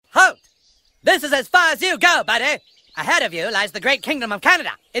This is as far as you go, buddy. Ahead of you lies the great kingdom of Canada.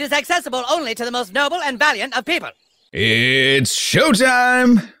 It is accessible only to the most noble and valiant of people. It's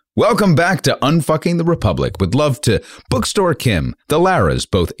showtime! Welcome back to Unfucking the Republic with love to Bookstore Kim, the Laras,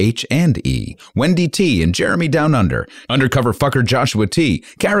 both H and E, Wendy T and Jeremy Down Under, Undercover Fucker Joshua T,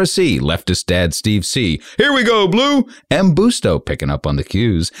 Kara C, Leftist Dad Steve C, Here we go, Blue, M. Busto picking up on the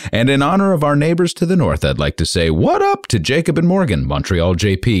cues, and in honor of our neighbors to the north, I'd like to say what up to Jacob and Morgan, Montreal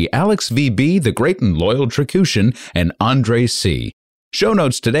JP, Alex VB, the great and loyal Tracution, and Andre C. Show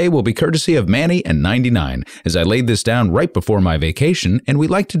notes today will be courtesy of Manny and 99, as I laid this down right before my vacation, and we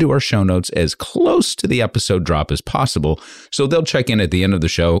like to do our show notes as close to the episode drop as possible, so they'll check in at the end of the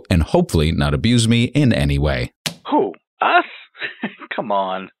show and hopefully not abuse me in any way. Who? Us? Come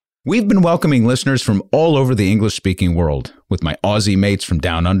on. We've been welcoming listeners from all over the English-speaking world, with my Aussie mates from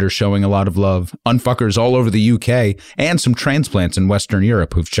Down Under showing a lot of love, unfuckers all over the UK, and some transplants in Western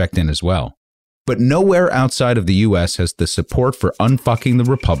Europe who've checked in as well. But nowhere outside of the US has the support for Unfucking the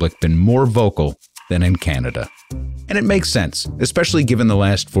Republic been more vocal than in Canada. And it makes sense, especially given the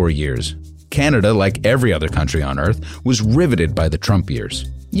last 4 years. Canada, like every other country on Earth, was riveted by the Trump years.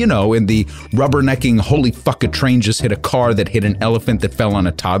 You know, in the rubbernecking, holy fuck, a train just hit a car that hit an elephant that fell on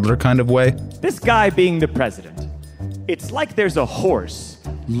a toddler kind of way. This guy being the president, it's like there's a horse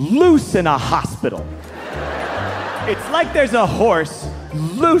loose in a hospital. It's like there's a horse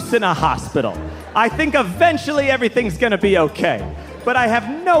loose in a hospital. I think eventually everything's gonna be okay, but I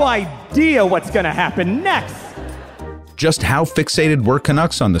have no idea what's gonna happen next. Just how fixated were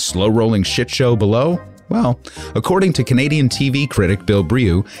Canucks on the slow-rolling shit show below? Well, according to Canadian TV critic Bill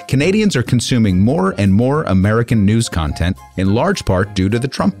Brieux, Canadians are consuming more and more American news content, in large part due to the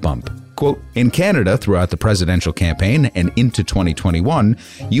Trump bump. Quote, in Canada, throughout the presidential campaign and into 2021,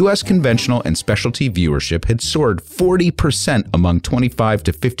 U.S. conventional and specialty viewership had soared 40% among 25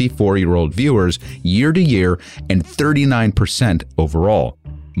 to 54-year-old viewers year to year and 39% overall.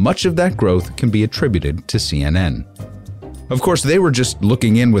 Much of that growth can be attributed to CNN. Of course, they were just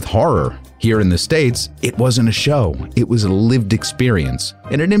looking in with horror. Here in the States, it wasn't a show. It was a lived experience,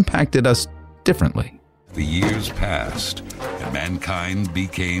 and it impacted us differently. The years passed, and mankind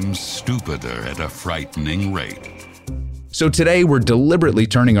became stupider at a frightening rate. So today, we're deliberately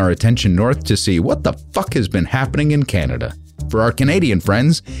turning our attention north to see what the fuck has been happening in Canada. For our Canadian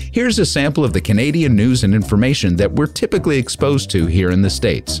friends, here's a sample of the Canadian news and information that we're typically exposed to here in the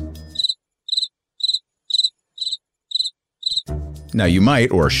States. Now, you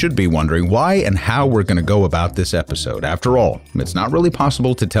might or should be wondering why and how we're going to go about this episode. After all, it's not really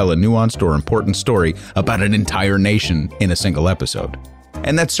possible to tell a nuanced or important story about an entire nation in a single episode.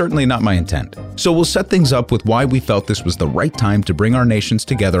 And that's certainly not my intent. So we'll set things up with why we felt this was the right time to bring our nations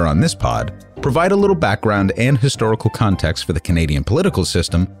together on this pod, provide a little background and historical context for the Canadian political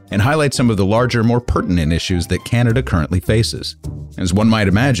system, and highlight some of the larger, more pertinent issues that Canada currently faces. As one might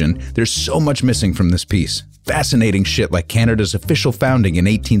imagine, there's so much missing from this piece. Fascinating shit like Canada's official founding in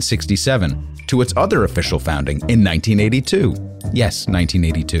 1867 to its other official founding in 1982. Yes,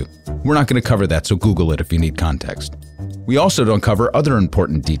 1982. We're not going to cover that, so Google it if you need context. We also don't cover other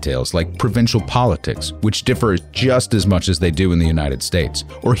important details like provincial politics, which differ just as much as they do in the United States,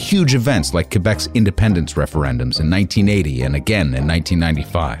 or huge events like Quebec's independence referendums in 1980 and again in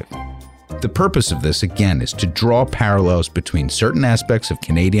 1995. The purpose of this, again, is to draw parallels between certain aspects of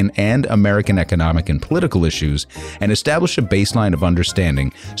Canadian and American economic and political issues and establish a baseline of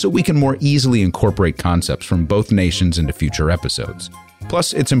understanding so we can more easily incorporate concepts from both nations into future episodes.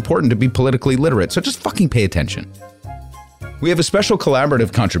 Plus, it's important to be politically literate, so just fucking pay attention. We have a special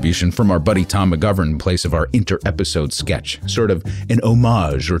collaborative contribution from our buddy Tom McGovern in place of our inter-episode sketch, sort of an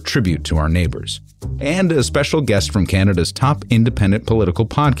homage or tribute to our neighbors. And a special guest from Canada's top independent political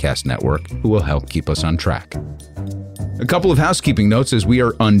podcast network who will help keep us on track. A couple of housekeeping notes as we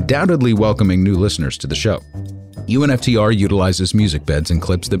are undoubtedly welcoming new listeners to the show. UNFTR utilizes music beds and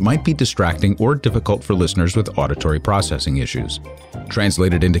clips that might be distracting or difficult for listeners with auditory processing issues.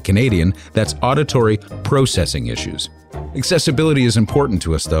 Translated into Canadian, that's auditory processing issues. Accessibility is important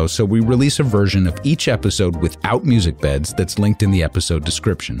to us though, so we release a version of each episode without music beds that's linked in the episode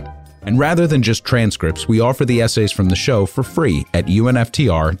description. And rather than just transcripts, we offer the essays from the show for free at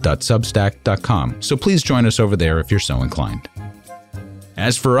unftr.substack.com, so please join us over there if you're so inclined.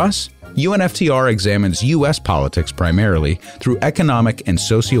 As for us, UNFTR examines U.S. politics primarily through economic and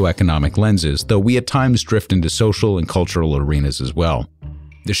socioeconomic lenses, though we at times drift into social and cultural arenas as well.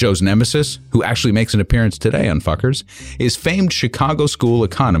 The show's nemesis, who actually makes an appearance today on Fuckers, is famed Chicago School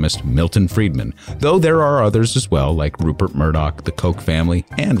economist Milton Friedman, though there are others as well like Rupert Murdoch, the Koch family,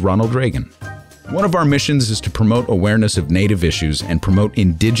 and Ronald Reagan. One of our missions is to promote awareness of Native issues and promote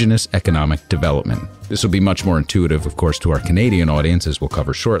Indigenous economic development. This will be much more intuitive, of course, to our Canadian audience, as we'll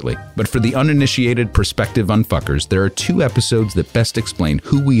cover shortly. But for the uninitiated prospective unfuckers, there are 2 episodes that best explain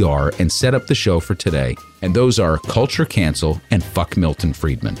who we are and set up the show for today. And those are Culture Cancel and Fuck Milton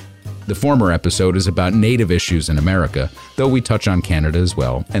Friedman. The former episode is about Native issues in America, though we touch on Canada as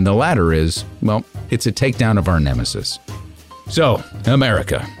well. And the latter is, well, it's a takedown of our nemesis. So,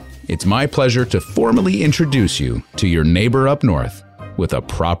 America. It's my pleasure to formally introduce you to your neighbor up north with a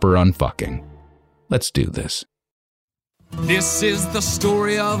proper unfucking. Let's do this. This is the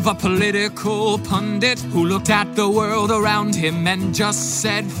story of a political pundit who looked at the world around him and just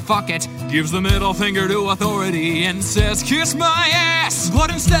said, fuck it. Gives the middle finger to authority and says, kiss my ass. But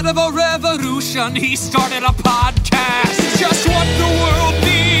instead of a revolution, he started a podcast. Just what the world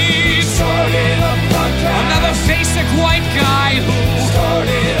needs. Started a podcast. Another basic white guy who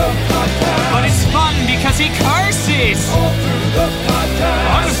started a podcast. But it's fun because he curses all through the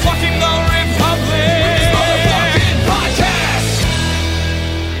podcast. Unfucking the Republic.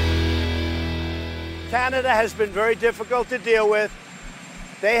 Canada has been very difficult to deal with.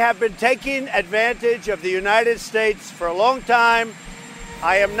 They have been taking advantage of the United States for a long time.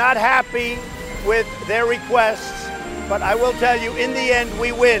 I am not happy with their requests, but I will tell you, in the end,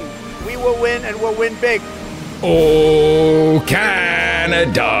 we win. We will win, and we'll win big. Oh,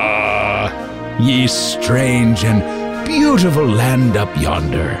 Canada, ye strange and beautiful land up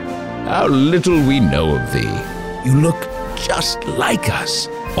yonder. How little we know of thee. You look just like us.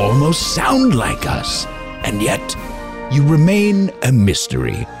 Almost sound like us, and yet you remain a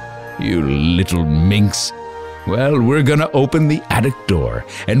mystery, you little minx. Well, we're gonna open the attic door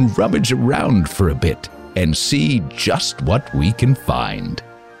and rummage around for a bit and see just what we can find.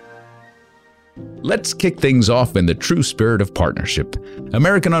 Let's kick things off in the true spirit of partnership.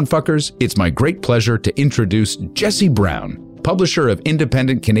 American Unfuckers, it's my great pleasure to introduce Jesse Brown, publisher of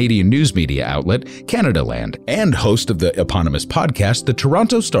independent Canadian news media outlet Canadaland, and host of the eponymous podcast, The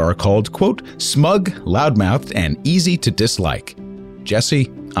Toronto Star, called, quote, smug, loudmouthed, and easy to dislike.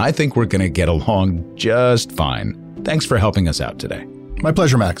 Jesse, I think we're going to get along just fine. Thanks for helping us out today. My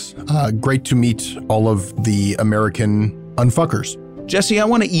pleasure, Max. Great to meet all of the American Unfuckers. Jesse, I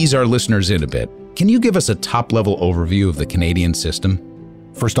want to ease our listeners in a bit. Can you give us a top-level overview of the Canadian system?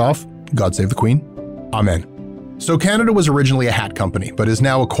 First off, God save the Queen. Amen. So Canada was originally a hat company, but is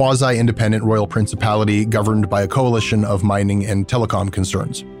now a quasi-independent royal principality governed by a coalition of mining and telecom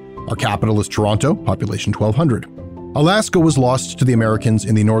concerns. Our capital is Toronto, population 1,200. Alaska was lost to the Americans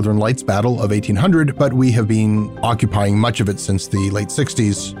in the Northern Lights Battle of 1800, but we have been occupying much of it since the late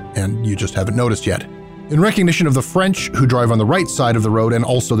 60s, and you just haven't noticed yet. In recognition of the French, who drive on the right side of the road, and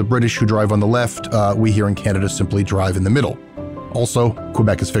also the British, who drive on the left, we here in Canada simply drive in the middle. Also,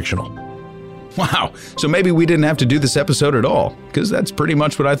 Quebec is fictional. Wow, so maybe we didn't have to do this episode at all, because that's pretty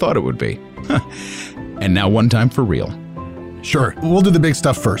much what I thought it would be. And now one time for real. Sure, we'll do the big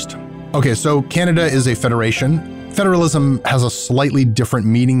stuff first. Okay, so Canada is a federation. Federalism has a slightly different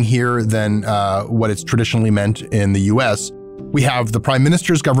meaning here than what it's traditionally meant in the US. We have the Prime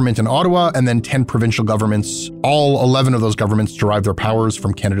Minister's government in Ottawa and then 10 provincial governments. All 11 of those governments derive their powers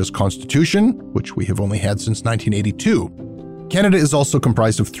from Canada's Constitution, which we have only had since 1982. Canada is also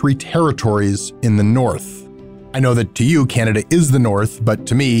comprised of 3 territories in the north. I know that to you, Canada is the north, but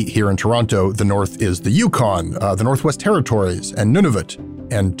to me, here in Toronto, the north is the Yukon, the Northwest Territories, and Nunavut.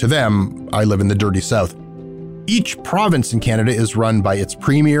 And to them, I live in the dirty south. Each province in Canada is run by its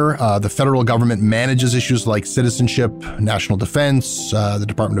premier. The federal government manages issues like citizenship, national defense, the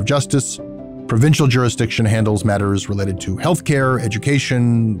Department of Justice. Provincial jurisdiction handles matters related to healthcare,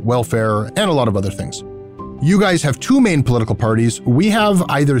 education, welfare, and a lot of other things. You guys have 2 main political parties. We have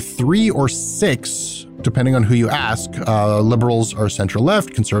either 3 or 6, depending on who you ask. Liberals are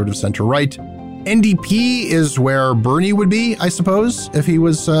center-left, conservatives center-right. NDP is where Bernie would be, I suppose, if he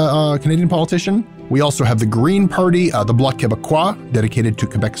was a Canadian politician. We also have the Green Party, the Bloc Québécois, dedicated to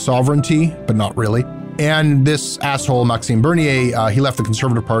Quebec sovereignty, but not really. And this asshole, Maxime Bernier, he left the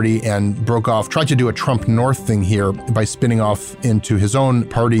Conservative Party and broke off, tried to do a Trump North thing here by spinning off into his own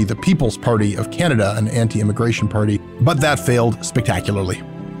party, the People's Party of Canada, an anti-immigration party, but that failed spectacularly.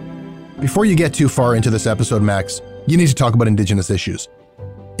 Before you get too far into this episode, Max, you need to talk about Indigenous issues.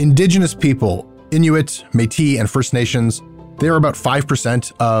 Indigenous people, Inuit, Métis, and First Nations, they are about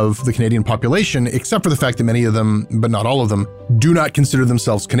 5% of the Canadian population, except for the fact that many of them, but not all of them, do not consider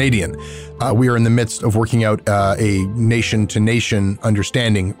themselves Canadian. We are in the midst of working out a nation-to-nation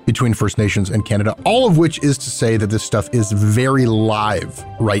understanding between First Nations and Canada, all of which is to say that this stuff is very live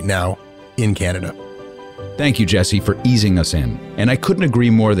right now in Canada. Thank you, Jesse, for easing us in. And I couldn't agree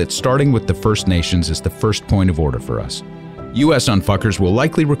more that starting with the First Nations is the first point of order for us. U.S. Unfuckers will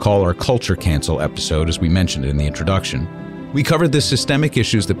likely recall our Culture Cancel episode, as we mentioned in the introduction. We covered the systemic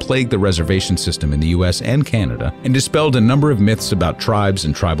issues that plague the reservation system in the U.S. and Canada and dispelled a number of myths about tribes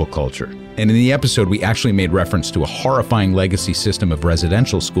and tribal culture. And in the episode, we actually made reference to a horrifying legacy system of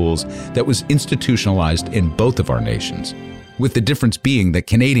residential schools that was institutionalized in both of our nations, with the difference being that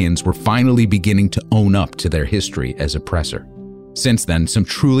Canadians were finally beginning to own up to their history as oppressor. Since then, some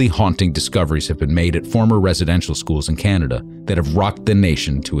truly haunting discoveries have been made at former residential schools in Canada that have rocked the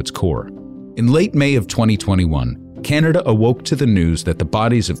nation to its core. In late May of 2021, Canada awoke to the news that the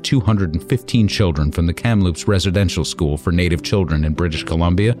bodies of 215 children from the Kamloops Residential School for Native Children in British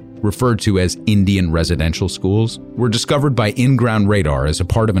Columbia, referred to as Indian Residential Schools, were discovered by in-ground radar as a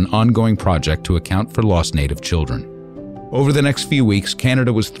part of an ongoing project to account for lost Native children. Over the next few weeks,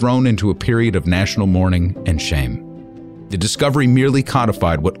 Canada was thrown into a period of national mourning and shame. The discovery merely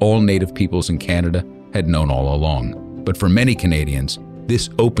codified what all Native peoples in Canada had known all along. But for many Canadians, this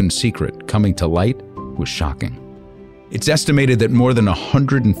open secret coming to light was shocking. It's estimated that more than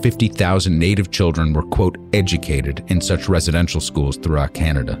 150,000 Native children were, quote, educated in such residential schools throughout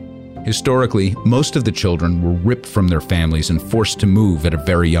Canada. Historically, most of the children were ripped from their families and forced to move at a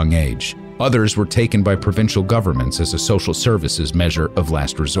very young age. Others were taken by provincial governments as a social services measure of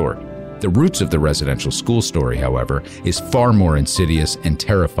last resort. The roots of the residential school story, however, is far more insidious and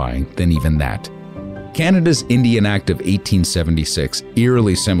terrifying than even that. Canada's Indian Act of 1876,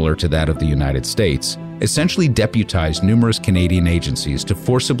 eerily similar to that of the United States, essentially deputized numerous Canadian agencies to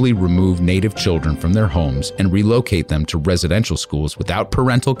forcibly remove Native children from their homes and relocate them to residential schools without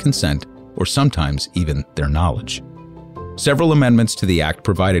parental consent or sometimes even their knowledge. Several amendments to the Act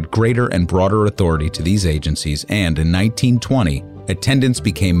provided greater and broader authority to these agencies, and in 1920, attendance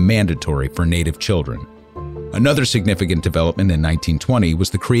became mandatory for Native children. Another significant development in 1920 was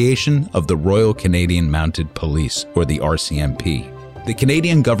the creation of the Royal Canadian Mounted Police, or the RCMP. The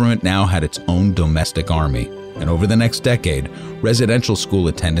Canadian government now had its own domestic army, and over the next decade, residential school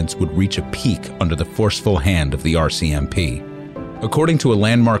attendance would reach a peak under the forceful hand of the RCMP. According to a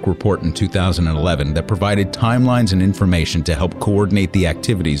landmark report in 2011 that provided timelines and information to help coordinate the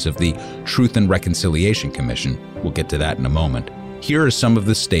activities of the Truth and Reconciliation Commission, we'll get to that in a moment, here are some of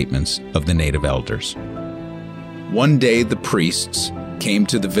the statements of the Native elders. One day the priests came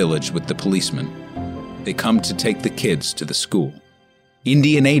to the village with the policemen. They come to take the kids to the school.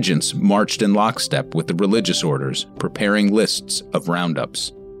 Indian agents marched in lockstep with the religious orders, preparing lists of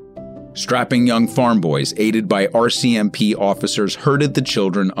roundups. Strapping young farm boys, aided by RCMP officers, herded the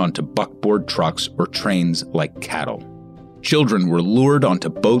children onto buckboard trucks or trains like cattle. Children were lured onto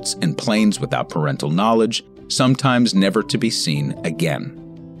boats and planes without parental knowledge, sometimes never to be seen again.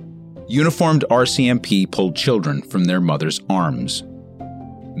 Uniformed RCMP pulled children from their mother's arms.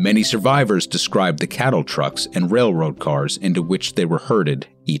 Many survivors described the cattle trucks and railroad cars into which they were herded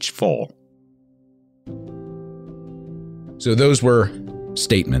each fall. So those were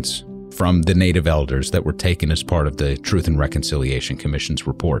statements from the Native elders that were taken as part of the Truth and Reconciliation Commission's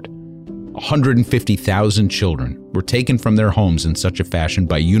report. 150,000 children were taken from their homes in such a fashion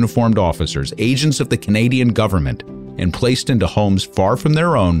by uniformed officers, agents of the Canadian government, and placed into homes far from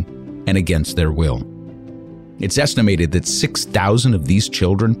their own and against their will. It's estimated that 6,000 of these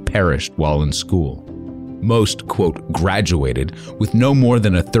children perished while in school. Most, quote, graduated with no more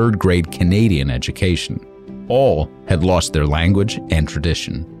than a third-grade Canadian education. All had lost their language and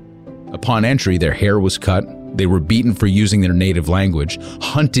tradition. Upon entry, their hair was cut, they were beaten for using their native language,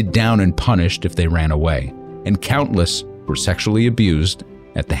 hunted down and punished if they ran away, and countless were sexually abused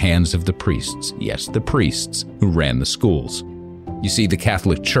at the hands of the priests. Yes, the priests who ran the schools. You see, the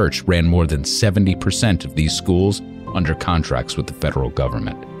Catholic Church ran more than 70% of these schools under contracts with the federal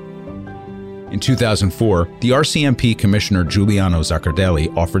government. In 2004, the RCMP Commissioner Giuliano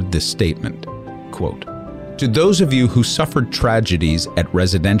Zaccardelli offered this statement, quote, "To those of you who suffered tragedies at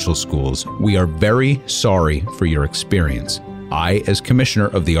residential schools, we are very sorry for your experience. I, as Commissioner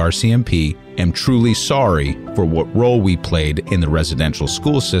of the RCMP, am truly sorry for what role we played in the residential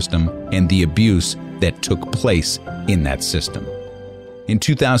school system and the abuse that took place in that system." In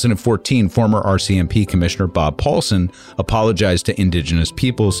 2014, former RCMP Commissioner Bob Paulson apologized to Indigenous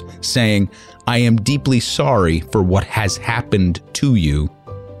peoples, saying, "I am deeply sorry for what has happened to you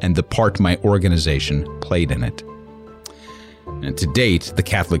and the part my organization played in it." And to date, the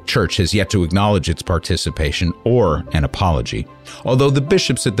Catholic Church has yet to acknowledge its participation or an apology, although the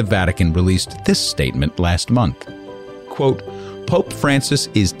bishops at the Vatican released this statement last month. Quote, "Pope Francis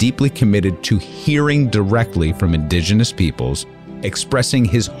is deeply committed to hearing directly from Indigenous peoples, expressing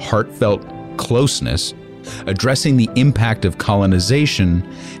his heartfelt closeness addressing the impact of colonization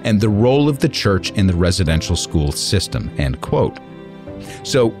and the role of the church in the residential school system, end quote.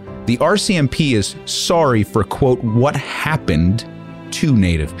 So the RCMP is sorry for, quote, what happened to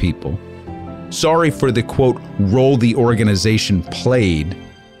Native people. Sorry for the, quote, role the organization played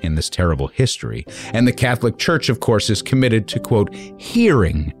in this terrible history. And the Catholic Church, of course, is committed to, quote,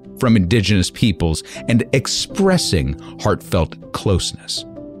 hearing from Indigenous peoples and expressing heartfelt closeness.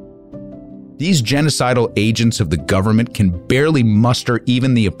 These genocidal agents of the government can barely muster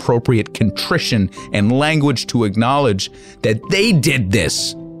even the appropriate contrition and language to acknowledge that they did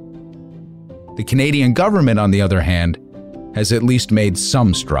this. The Canadian government, on the other hand, has at least made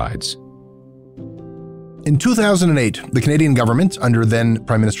some strides. In 2008, the Canadian government, under then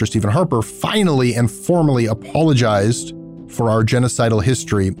Prime Minister Stephen Harper, finally and formally apologized for our genocidal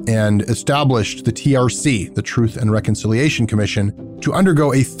history and established the TRC, the Truth and Reconciliation Commission, to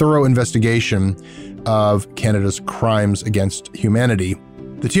undergo a thorough investigation of Canada's crimes against humanity.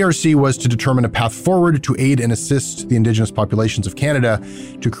 The TRC was to determine a path forward to aid and assist the Indigenous populations of Canada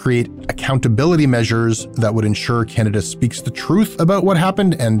to create accountability measures that would ensure Canada speaks the truth about what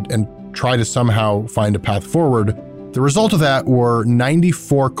happened and try to somehow find a path forward. The result of that were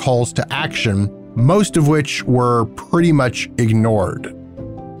 94 calls to action, most of which were pretty much ignored.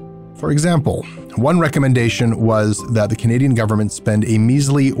 For example, one recommendation was that the Canadian government spend a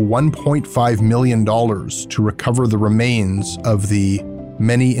measly $1.5 million to recover the remains of the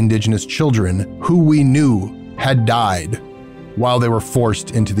many Indigenous children who we knew had died while they were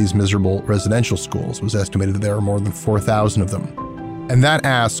forced into these miserable residential schools. It was estimated that there are more than 4,000 of them. And that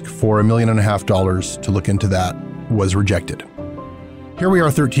ask for $1.5 million to look into that was rejected. Here we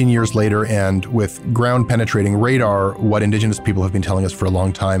are 13 years later, and with ground-penetrating radar, what Indigenous people have been telling us for a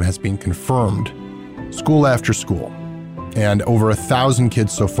long time has been confirmed. School after school, and over 1,000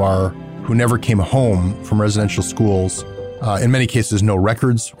 kids so far who never came home from residential schools. In many cases, no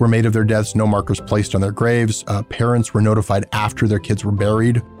records were made of their deaths, no markers placed on their graves. Parents were notified after their kids were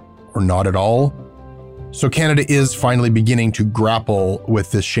buried, or not at all. So Canada is finally beginning to grapple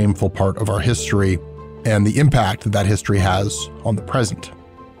with this shameful part of our history and the impact that history has on the present.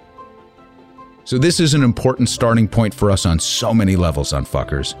 So this is an important starting point for us on so many levels,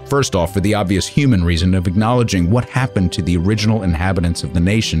 Unfuckers. First off, for the obvious human reason of acknowledging what happened to the original inhabitants of the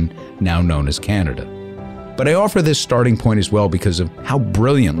nation now known as Canada. But I offer this starting point as well because of how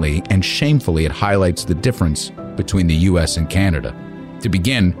brilliantly and shamefully it highlights the difference between the US and Canada. To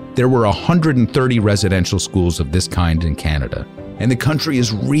begin, there were 130 residential schools of this kind in Canada, and the country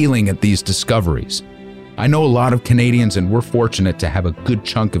is reeling at these discoveries. I know a lot of Canadians, and we're fortunate to have a good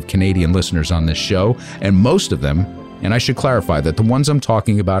chunk of Canadian listeners on this show, and most of them, and I should clarify that the ones I'm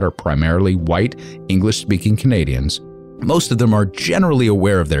talking about are primarily white, English-speaking Canadians, most of them are generally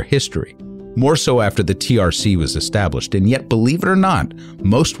aware of their history, more so after the TRC was established, and yet, believe it or not,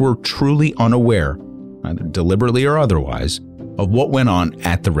 most were truly unaware, either deliberately or otherwise, of what went on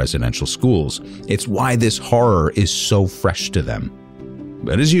at the residential schools. It's why this horror is so fresh to them.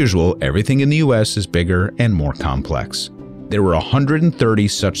 But as usual, everything in the US is bigger and more complex. There were 130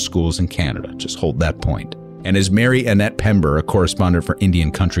 such schools in Canada, just hold that point. And as Mary Annette Pember, a correspondent for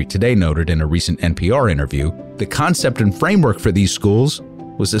Indian Country Today, noted in a recent NPR interview, the concept and framework for these schools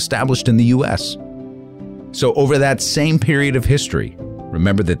was established in the US. So over that same period of history,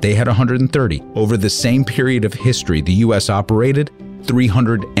 remember that they had 130. Over the same period of history, the U.S. operated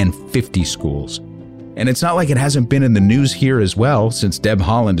 350 schools. And it's not like it hasn't been in the news here as well, since Deb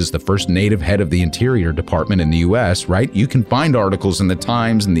Haaland is the first Native head of the Interior Department in the U.S., right? You can find articles in the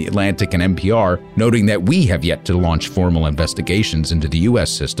Times and the Atlantic and NPR noting that we have yet to launch formal investigations into the U.S.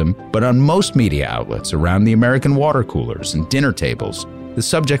 system, but on most media outlets around the American water coolers and dinner tables, the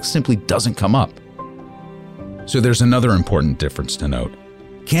subject simply doesn't come up. So there's another important difference to note.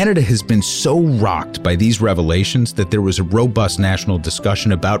 Canada has been so rocked by these revelations that there was a robust national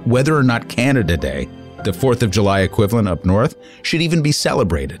discussion about whether or not Canada Day, the 4th of July equivalent up north, should even be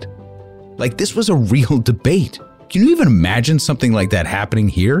celebrated. Like, this was a real debate. Can you even imagine something like that happening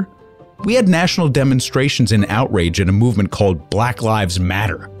here? We had national demonstrations and outrage at a movement called Black Lives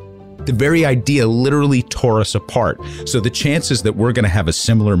Matter. The very idea literally tore us apart. So the chances that we're going to have a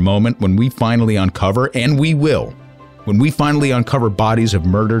similar moment when we finally uncover, and we will, when we finally uncover bodies of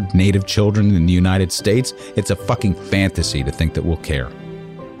murdered Native children in the United States, it's a fucking fantasy to think that we'll care.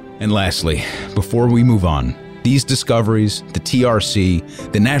 And lastly, before we move on, these discoveries, the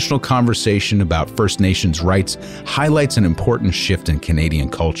TRC, the national conversation about First Nations rights highlights an important shift in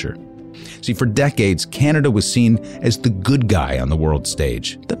Canadian culture. See, for decades, Canada was seen as the good guy on the world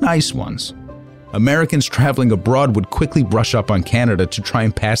stage, the nice ones. Americans traveling abroad would quickly brush up on Canada to try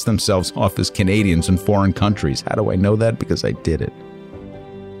and pass themselves off as Canadians in foreign countries. How do I know that? Because I did it.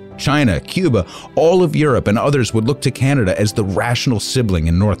 China, Cuba, all of Europe and others would look to Canada as the rational sibling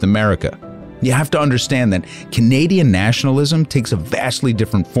in North America. You have to understand that Canadian nationalism takes a vastly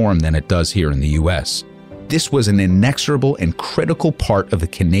different form than it does here in the US. This was an inexorable and critical part of the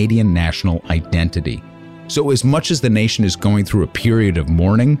Canadian national identity. So as much as the nation is going through a period of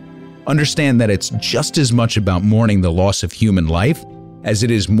mourning, understand that it's just as much about mourning the loss of human life as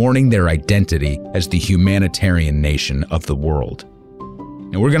it is mourning their identity as the humanitarian nation of the world.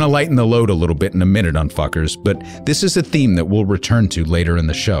 And we're going to lighten the load a little bit in a minute on fuckers, but this is a theme that we'll return to later in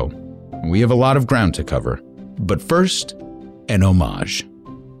the show. We have a lot of ground to cover. But first, an homage.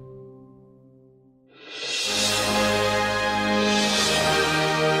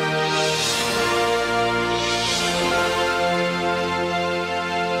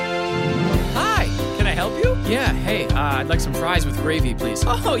 Hi, can I help you? Yeah, hey, I'd like some fries with gravy, please.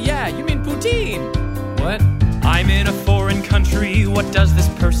 Oh, yeah, you mean poutine. What? I'm in a foreign country, what does this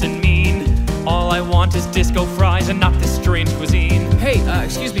person mean? All I want is disco fries and not this strange cuisine. Hey,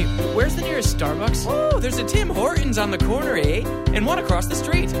 excuse me, where's the nearest Starbucks? Oh, there's a Tim Hortons on the corner, eh? And one across the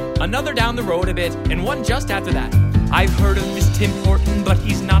street. Another down the road a bit, and one just after that. I've heard of this Tim Horton, but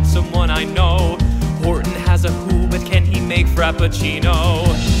he's not someone I know. Horton has a who, but can he make Frappuccino? Oh,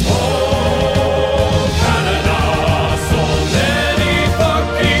 Canada, so many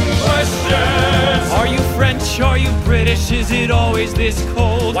fucking questions. Are you French? Are you British? Is it always this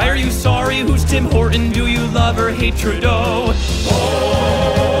cold? Why are you sorry? Who's Tim Horton? Do you love or hate Trudeau?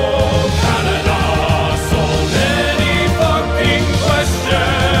 Oh, Canada, so many fucking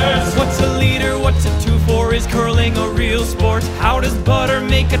questions. What's a leader? What's a 2-4? Is curling a real sport? How does butter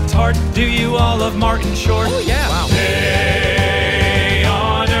make a tart? Do you all love Martin Short? Oh, yeah. Wow. They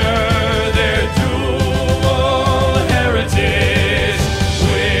honor their dual heritage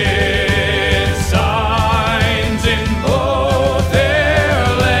with signs in both their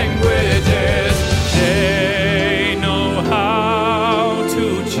languages. They know how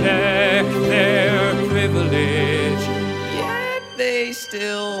to check their privilege, yet they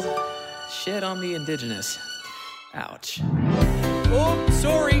still shit on the indigenous. Ouch. Oh,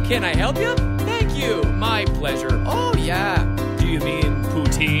 sorry, can I help you? Thank you, my pleasure. Oh, yeah. Do you mean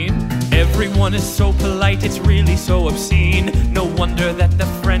poutine? Everyone is so polite, it's really so obscene. No wonder that the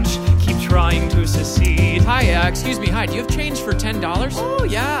French keep trying to secede. Hi, excuse me, hi, do you have change for $10? Oh,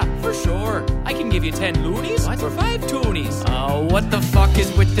 yeah, for sure. I can give you 10 loonies for 5 toonies. Oh, what the fuck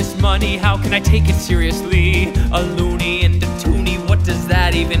is with this money? How can I take it seriously? A loony and a toonie, what does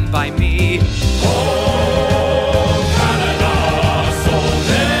that even buy me? Oh, Canada, so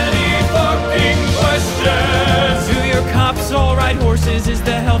many fucking questions. Do your cops all ride horses? Is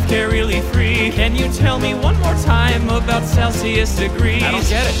the healthcare really free? Can you tell me one more time about Celsius degrees? I don't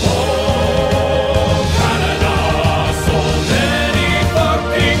get it. Oh, Canada, so many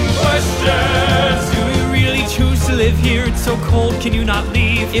fucking questions. Do you really choose to live here? It's so cold, can you not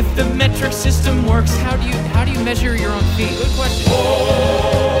leave? If the metric system works, how do you measure your own feet? Good question.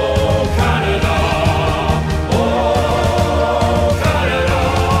 Oh, Canada.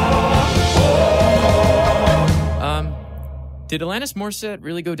 Did Alanis Morissette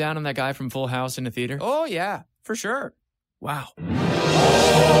really go down on that guy from Full House in the theater? Oh, yeah, for sure. Wow.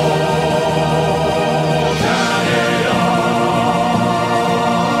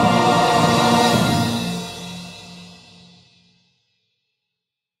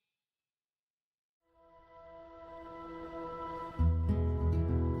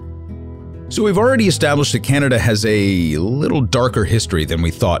 So we've already established that Canada has a little darker history than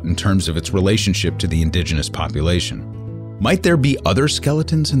we thought in terms of its relationship to the indigenous population. Might there be other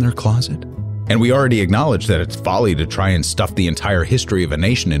skeletons in their closet? And we already acknowledged that it's folly to try and stuff the entire history of a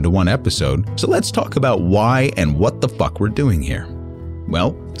nation into one episode, so let's talk about why and what the fuck we're doing here.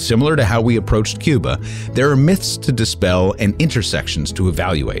 Well, similar to how we approached Cuba, there are myths to dispel and intersections to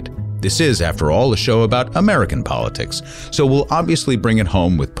evaluate. This is, after all, a show about American politics, so we'll obviously bring it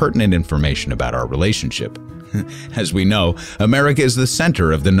home with pertinent information about our relationship. As we know, America is the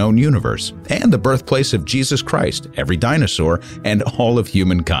center of the known universe and the birthplace of Jesus Christ, every dinosaur, and all of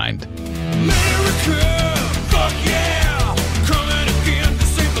humankind. America, fuck yeah! Coming again to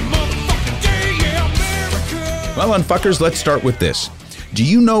save the motherfucking day, yeah, America! Well, unfuckers, let's start with this. Do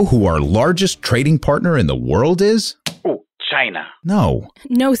you know who our largest trading partner in the world is? Oh, China. No.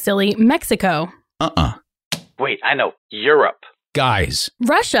 No, silly. Mexico. Wait, I know. Europe. Guys.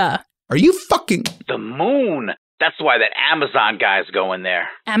 Russia. Are you fucking... The moon. That's why that Amazon guy's going there.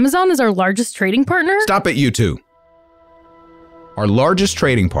 Amazon is our largest trading partner? Stop it, you two. Our largest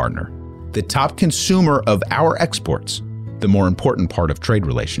trading partner The top consumer of our exports, the more important part of trade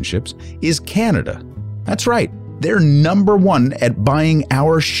relationships, is Canada. That's right, they're number one at buying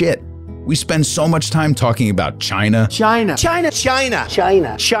our shit. We spend so much time talking about China, China, China, China,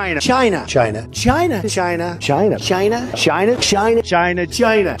 China, China, China, China, China, China, China, China, China, China, China,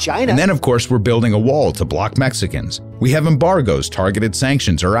 China, China. And then, of course, we're building a wall to block Mexicans. We have embargoes, targeted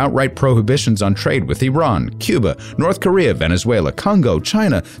sanctions, or outright prohibitions on trade with Iran, Cuba, North Korea, Venezuela, Congo,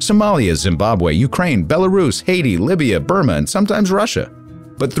 China, Somalia, Zimbabwe, Ukraine, Belarus, Haiti, Libya, Burma, and sometimes Russia.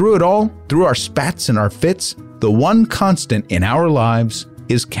 But through it all, through our spats and our fits, the one constant in our lives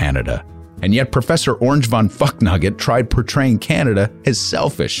is Canada. And yet Professor Orange von Fucknugget tried portraying Canada as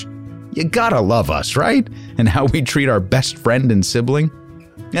selfish. You gotta love us, right? And how we treat our best friend and sibling.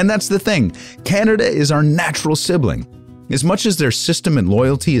 And that's the thing, Canada is our natural sibling. As much as their system and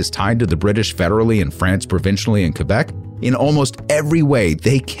loyalty is tied to the British federally and France provincially and Quebec, in almost every way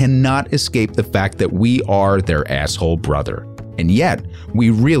they cannot escape the fact that we are their asshole brother. And yet,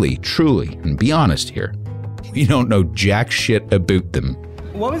 we really, truly, and be honest here, we don't know jack shit about them.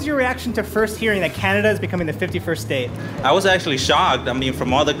 What was your reaction to first hearing that Canada is becoming the 51st state? I was actually shocked. I mean,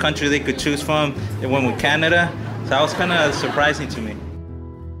 from all the countries they could choose from, they went with Canada. So that was kind of surprising to me.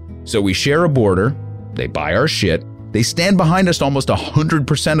 So we share a border, they buy our shit, they stand behind us almost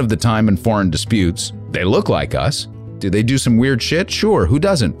 100% of the time in foreign disputes, they look like us. Do they do some weird shit? Sure, who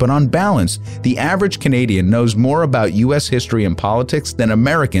doesn't? But on balance, the average Canadian knows more about U.S. history and politics than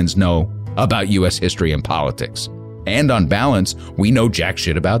Americans know about U.S. history and politics. And on balance, we know jack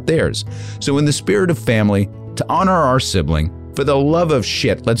shit about theirs. So in the spirit of family, to honor our sibling, for the love of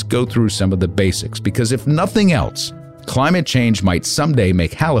shit, let's go through some of the basics. Because if nothing else, climate change might someday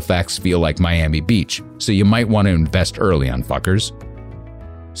make Halifax feel like Miami Beach. So you might want to invest early on fuckers.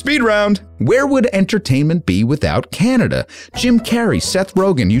 Speed round. Where would entertainment be without Canada? Jim Carrey, Seth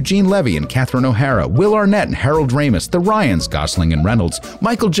Rogen, Eugene Levy and Catherine O'Hara, Will Arnett and Harold Ramis, the Ryans, Gosling and Reynolds,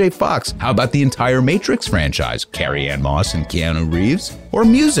 Michael J. Fox. How about the entire Matrix franchise? Carrie-Anne Moss and Keanu Reeves? Or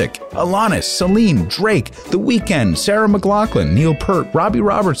music? Alanis, Celine, Drake, The Weeknd, Sarah McLachlan, Neil Peart, Robbie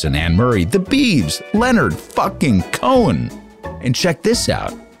Robertson, Anne Murray, The Biebs, Leonard fucking Cohen. And check this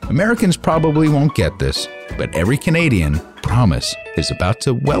out. Americans probably won't get this, but every Canadian, promise, is about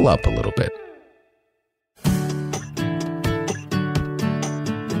to well up a little bit.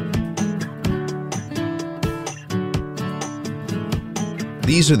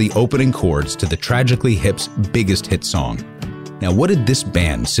 These are the opening chords to the Tragically Hip's biggest hit song. Now, what did this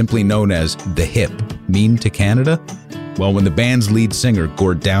band, simply known as The Hip, mean to Canada? Well, when the band's lead singer,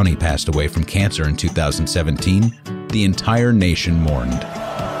 Gord Downie, passed away from cancer in 2017, the entire nation mourned.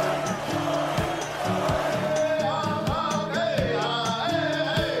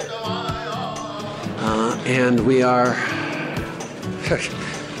 And we are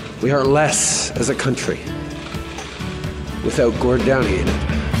less as a country without Gord Downie in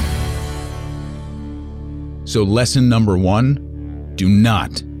it. So lesson number 1, do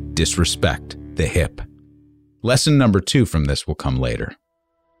not disrespect the hip. Lesson number 2 from this will come later.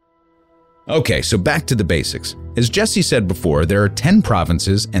 Okay, so back to the basics. As Jesse said before, there are 10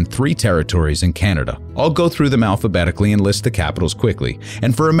 provinces and 3 territories in Canada. I'll go through them alphabetically and list the capitals quickly.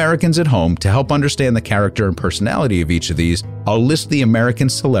 And for Americans at home, to help understand the character and personality of each of these, I'll list the American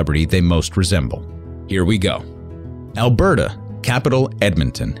celebrity they most resemble. Here we go. Alberta, capital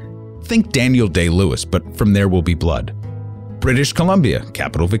Edmonton. Think Daniel Day-Lewis, but from There Will Be Blood. British Columbia,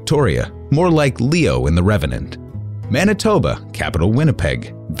 capital Victoria. More like Leo in The Revenant. Manitoba, capital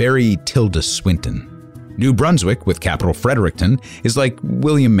Winnipeg, very Tilda Swinton. New Brunswick, with capital Fredericton, is like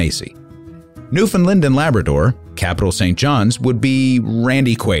William Macy. Newfoundland and Labrador, capital St. John's, would be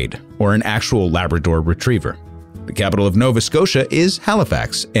Randy Quaid, or an actual Labrador retriever. The capital of Nova Scotia is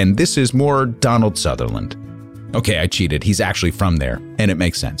Halifax, and this is more Donald Sutherland. Okay, I cheated, he's actually from there, and it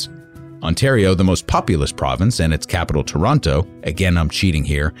makes sense. Ontario, the most populous province, and its capital Toronto, again I'm cheating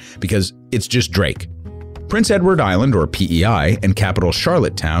here, because it's just Drake. Prince Edward Island, or PEI, and capital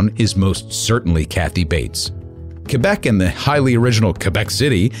Charlottetown is most certainly Kathy Bates. Quebec and the highly original Quebec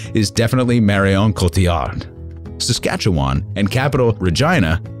City is definitely Marion Cotillard. Saskatchewan and capital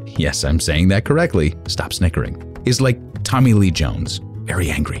Regina, yes, I'm saying that correctly, stop snickering, is like Tommy Lee Jones,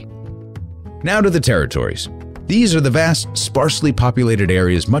 very angry. Now to the territories. These are the vast, sparsely populated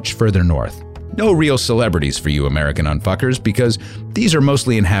areas much further north. No real celebrities for you American unfuckers, because these are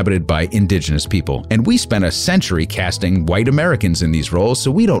mostly inhabited by indigenous people, and we spent a century casting white Americans in these roles, so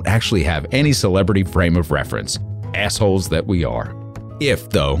we don't actually have any celebrity frame of reference. Assholes that we are. If,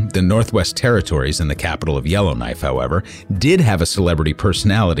 though, the Northwest Territories and the capital of Yellowknife, however, did have a celebrity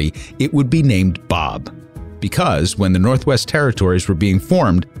personality, it would be named Bob. Because when the Northwest Territories were being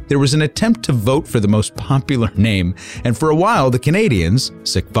formed, there was an attempt to vote for the most popular name, and for a while the Canadians,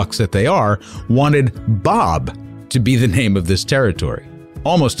 sick fucks that they are, wanted Bob to be the name of this territory.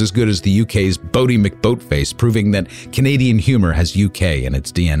 Almost as good as the UK's Bodie McBoatface, proving that Canadian humor has UK in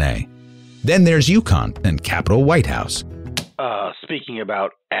its DNA. Then there's Yukon and Capital White House. Speaking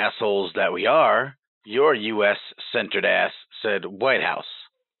about assholes that we are, your U.S.-centered ass said White House.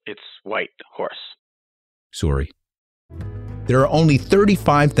 It's White Horse. Sorry. There are only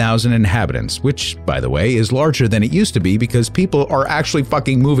 35,000 inhabitants, which, by the way, is larger than it used to be because people are actually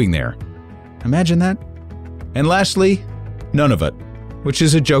fucking moving there. Imagine that. And lastly, Nunavut, which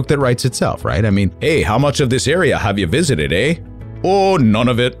is a joke that writes itself, right? I mean, hey, how much of this area have you visited, eh? Oh, none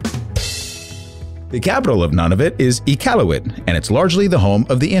of it. The capital of Nunavut is Iqaluit, and it's largely the home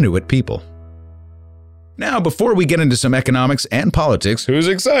of the Inuit people. Now, before we get into some economics and politics, who's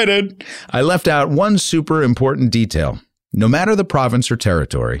excited? I left out one super important detail. No matter the province or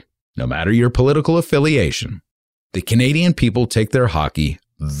territory, no matter your political affiliation, the Canadian people take their hockey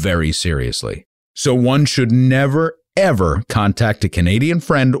very seriously. So one should never, ever contact a Canadian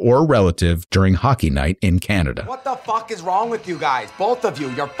friend or relative during hockey night in Canada. What the fuck is wrong with you guys? Both of you.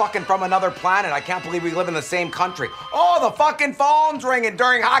 You're fucking from another planet. I can't believe we live in the same country. Oh, the fucking phone's ringing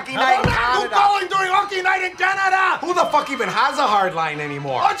during hockey night in Canada. Who's calling during hockey night in Canada? Who the fuck even has a hard line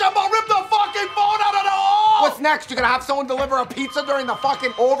anymore? I'm about to rip the fucking phone out of the hole! What's next? You gonna have someone deliver a pizza during the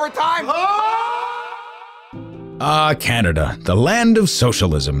fucking overtime? Canada, the land of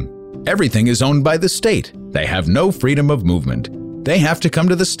socialism. Everything is owned by the state. They have no freedom of movement. They have to come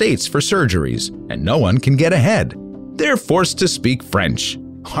to the States for surgeries, and no one can get ahead. They're forced to speak French.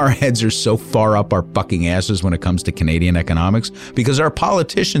 Our heads are so far up our fucking asses when it comes to Canadian economics because our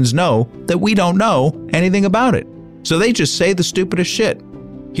politicians know that we don't know anything about it. So they just say the stupidest shit.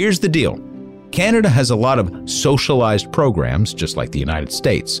 Here's the deal. Canada has a lot of socialized programs, just like the United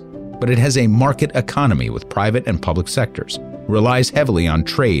States, but it has a market economy with private and public sectors. Relies heavily on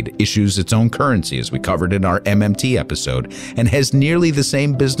trade, issues its own currency as we covered in our MMT episode, and has nearly the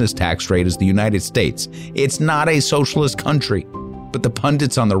same business tax rate as the United States. It's not a socialist country, but the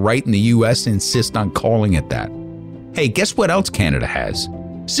pundits on the right in the US insist on calling it that. Hey, guess what else Canada has?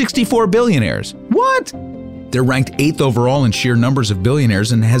 64 billionaires. What? They're ranked 8th overall in sheer numbers of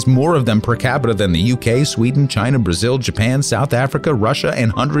billionaires and has more of them per capita than the UK, Sweden, China, Brazil, Japan, South Africa, Russia,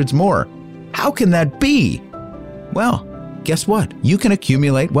 and hundreds more. How can that be? Well, guess what? You can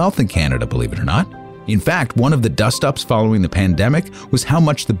accumulate wealth in Canada, believe it or not. In fact, one of the dust-ups following the pandemic was how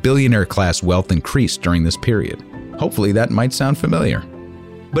much the billionaire class wealth increased during this period. Hopefully that might sound familiar.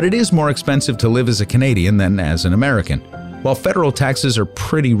 But it is more expensive to live as a Canadian than as an American. While federal taxes are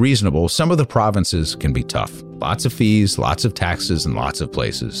pretty reasonable, some of the provinces can be tough. Lots of fees, lots of taxes, and lots of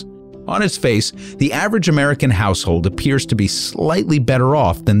places. On its face, the average American household appears to be slightly better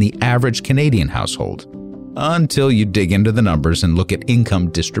off than the average Canadian household. Until you dig into the numbers and look at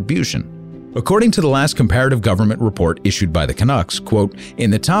income distribution. According to the last comparative government report issued by the Canucks, quote,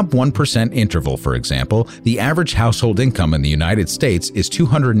 in the top 1% interval, for example, the average household income in the United States is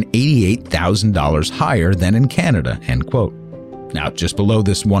 $288,000 higher than in Canada, end quote. Now, just below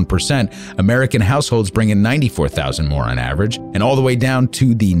this 1%, American households bring in $94,000 more on average, and all the way down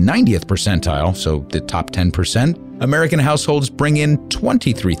to the 90th percentile, so the top 10%, American households bring in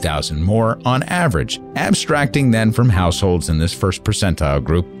 $23,000 more on average. Abstracting then from households in this first percentile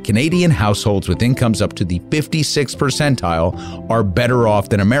group, Canadian households with incomes up to the 56th percentile are better off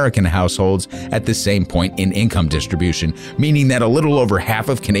than American households at the same point in income distribution, meaning that a little over half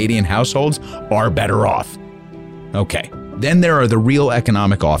of Canadian households are better off. Okay. Then there are the real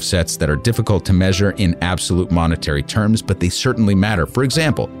economic offsets that are difficult to measure in absolute monetary terms, but they certainly matter. For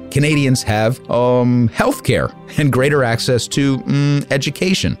example, Canadians have healthcare and greater access to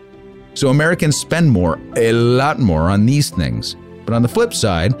education. So Americans spend more, a lot more on these things. But on the flip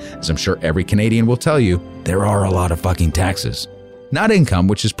side, as I'm sure every Canadian will tell you, there are a lot of fucking taxes. Not income,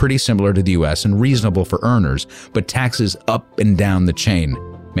 which is pretty similar to the US and reasonable for earners, but taxes up and down the chain.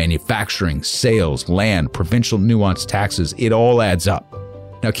 Manufacturing, sales, land, provincial nuanced taxes, it all adds up.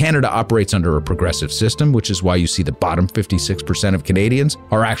 Now, Canada operates under a progressive system, which is why you see the bottom 56% of Canadians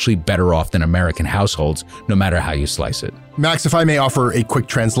are actually better off than American households, no matter how you slice it. Max, if I may offer a quick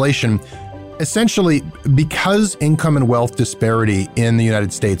translation, essentially, because income and wealth disparity in the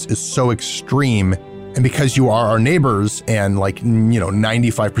United States is so extreme, and because you are our neighbors and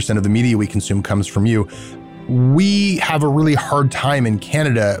 95% of the media we consume comes from you, we have a really hard time in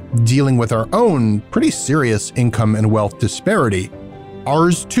Canada dealing with our own pretty serious income and wealth disparity.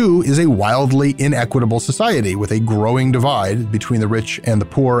 Ours, too, is a wildly inequitable society with a growing divide between the rich and the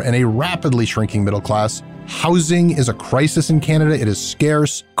poor and a rapidly shrinking middle class, Housing is a crisis in Canada. It is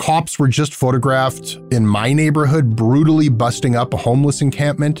scarce. Cops were just photographed in my neighborhood brutally busting up a homeless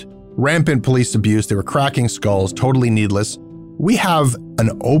encampment. Rampant police abuse. They were cracking skulls, totally needless. We have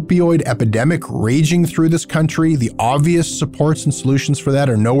an opioid epidemic raging through this country. The obvious supports and solutions for that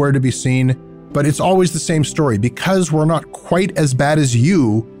are nowhere to be seen. But it's always the same story. Because we're not quite as bad as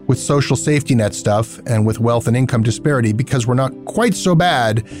you with social safety net stuff and with wealth and income disparity, because we're not quite so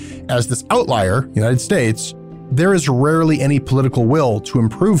bad as this outlier, United States, there is rarely any political will to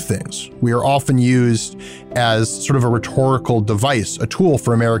improve things. We are often used as sort of a rhetorical device, a tool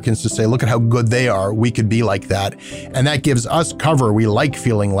for Americans to say, look at how good they are, we could be like that. And that gives us cover. We like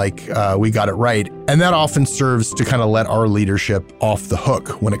feeling like we got it right. And that often serves to kind of let our leadership off the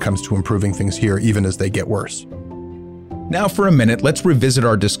hook when it comes to improving things here, even as they get worse. Now for a minute, let's revisit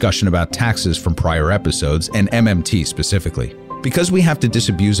our discussion about taxes from prior episodes and MMT specifically. Because we have to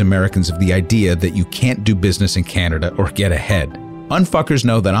disabuse Americans of the idea that you can't do business in Canada or get ahead. Unfuckers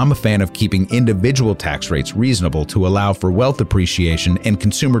know that I'm a fan of keeping individual tax rates reasonable to allow for wealth appreciation and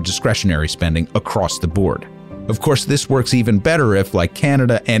consumer discretionary spending across the board. Of course, this works even better if, like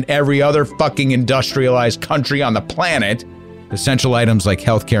Canada and every other fucking industrialized country on the planet, essential items like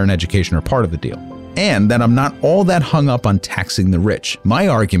healthcare and education are part of the deal. And that I'm not all that hung up on taxing the rich. My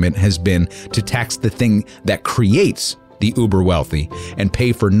argument has been to tax the thing that creates the uber wealthy and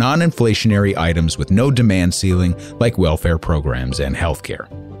pay for non-inflationary items with no demand ceiling like welfare programs and healthcare.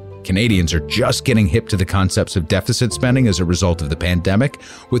 Canadians are just getting hip to the concepts of deficit spending as a result of the pandemic,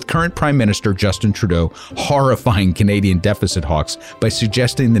 with current Prime Minister Justin Trudeau horrifying Canadian deficit hawks by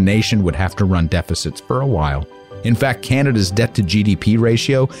suggesting the nation would have to run deficits for a while. In fact, Canada's debt to GDP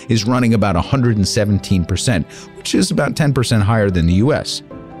ratio is running about 117%, which is about 10% higher than the US.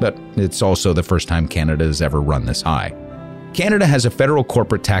 But it's also the first time Canada has ever run this high. Canada has a federal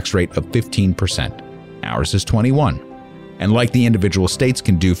corporate tax rate of 15%. Ours is 21%. And like the individual states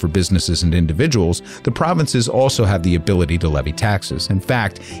can do for businesses and individuals, the provinces also have the ability to levy taxes. In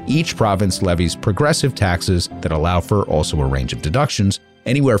fact, each province levies progressive taxes that allow for also a range of deductions,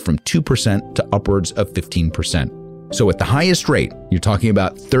 anywhere from 2% to upwards of 15%. So at the highest rate, you're talking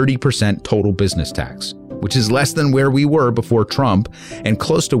about 30% total business tax, which is less than where we were before Trump and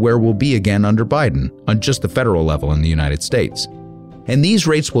close to where we'll be again under Biden on just the federal level in the United States. And these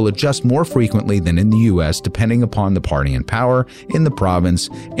rates will adjust more frequently than in the US depending upon the party in power in the province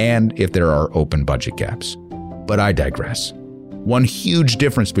and if there are open budget gaps. But I digress. One huge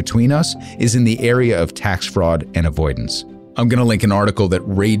difference between us is in the area of tax fraud and avoidance. I'm going to link an article that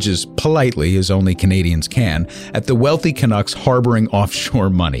rages politely, as only Canadians can, at the wealthy Canucks harboring offshore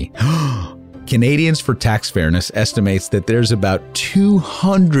money. Canadians for Tax Fairness estimates that there's about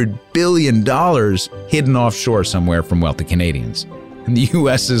 $200 billion hidden offshore somewhere from wealthy Canadians. And the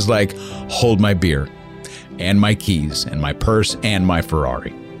US is like, hold my beer, and my keys, and my purse, and my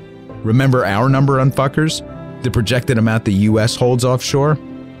Ferrari. Remember our number on fuckers? The projected amount the US holds offshore?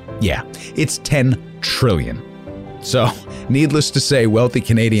 Yeah, it's 10 trillion. So, needless to say, wealthy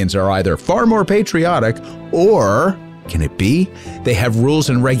Canadians are either far more patriotic or, can it be, they have rules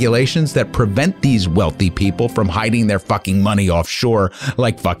and regulations that prevent these wealthy people from hiding their fucking money offshore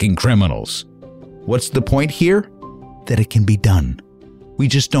like fucking criminals. What's the point here? That it can be done. We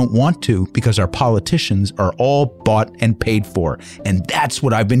just don't want to because our politicians are all bought and paid for. And that's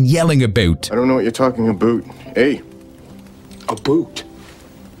what I've been yelling about. I don't know what you're talking about. Hey, a boot.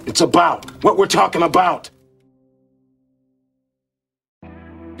 It's about what we're talking about.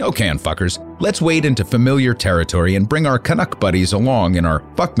 Okay, unfuckers, let's wade into familiar territory and bring our Canuck buddies along in our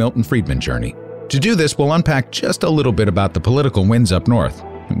Fuck Milton Friedman journey. To do this, we'll unpack just a little bit about the political winds up north,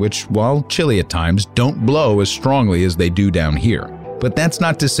 which, while chilly at times, don't blow as strongly as they do down here. But that's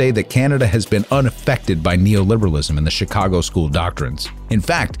not to say that Canada has been unaffected by neoliberalism and the Chicago school doctrines. In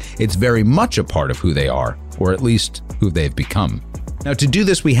fact, it's very much a part of who they are, or at least who they've become. Now, to do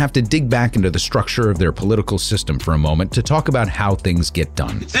this, we have to dig back into the structure of their political system for a moment to talk about how things get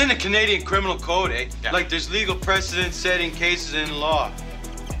done. It's in the Canadian Criminal Code, eh? Yeah. Like there's legal precedent setting cases in law.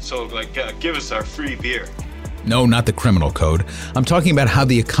 So, give us our free beer. No, not the criminal code. I'm talking about how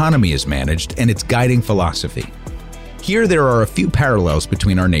the economy is managed and its guiding philosophy. Here, there are a few parallels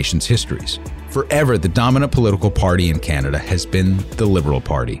between our nation's histories. Forever, the dominant political party in Canada has been the Liberal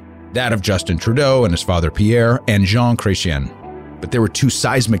Party, that of Justin Trudeau and his father Pierre and Jean Chrétien. But there were two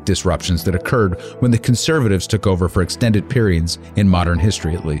seismic disruptions that occurred when the Conservatives took over for extended periods in modern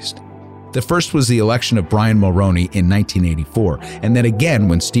history, at least. The first was the election of Brian Mulroney in 1984, and then again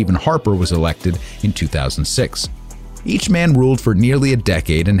when Stephen Harper was elected in 2006. Each man ruled for nearly a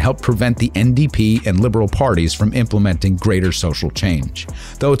decade and helped prevent the NDP and Liberal parties from implementing greater social change.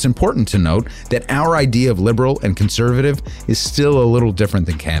 Though it's important to note that our idea of liberal and conservative is still a little different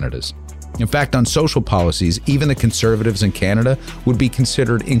than Canada's. In fact, on social policies, even the conservatives in Canada would be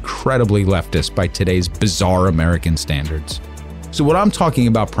considered incredibly leftist by today's bizarre American standards. So what I'm talking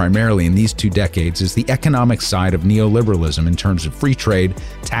about primarily in these 2 decades is the economic side of neoliberalism in terms of free trade,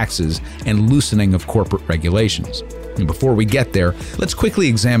 taxes, and loosening of corporate regulations. And before we get there, let's quickly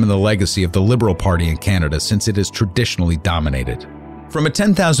examine the legacy of the Liberal Party in Canada since it has traditionally dominated. From a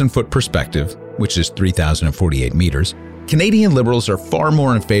 10,000-foot perspective, which is 3,048 meters, Canadian Liberals are far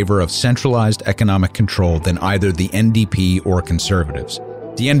more in favor of centralized economic control than either the NDP or Conservatives.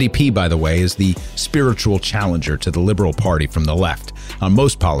 The NDP, by the way, is the spiritual challenger to the Liberal Party from the left on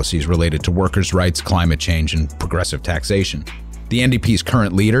most policies related to workers' rights, climate change, and progressive taxation. The NDP's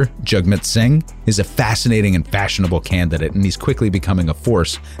current leader, Jagmeet Singh, is a fascinating and fashionable candidate, and he's quickly becoming a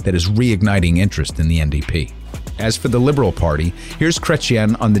force that is reigniting interest in the NDP. As for the Liberal Party, here's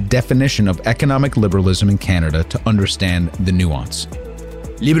Chrétien on the definition of economic liberalism in Canada to understand the nuance.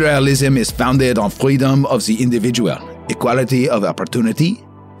 Liberalism is founded on freedom of the individual, equality of opportunity,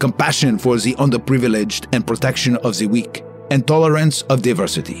 compassion for the underprivileged and protection of the weak, and tolerance of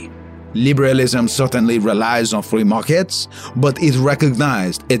diversity. Liberalism certainly relies on free markets, but it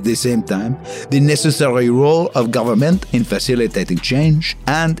recognized at the same time the necessary role of government in facilitating change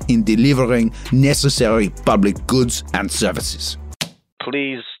and in delivering necessary public goods and services.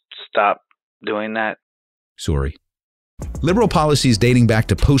 Please stop doing that. Sorry. Liberal policies dating back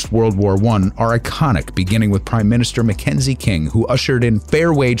to post-World War I are iconic, beginning with Prime Minister Mackenzie King, who ushered in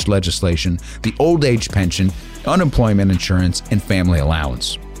fair wage legislation, the old age pension, unemployment insurance, and family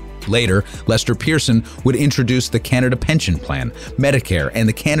allowance. Later, Lester Pearson would introduce the Canada Pension Plan, Medicare, and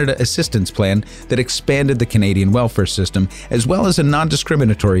the Canada Assistance Plan that expanded the Canadian welfare system, as well as a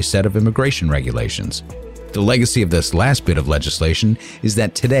non-discriminatory set of immigration regulations. The legacy of this last bit of legislation is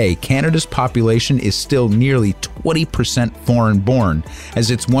that today, Canada's population is still nearly 20% foreign-born,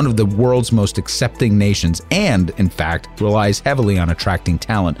 as it's one of the world's most accepting nations and, in fact, relies heavily on attracting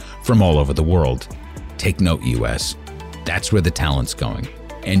talent from all over the world. Take note, US. That's where the talent's going.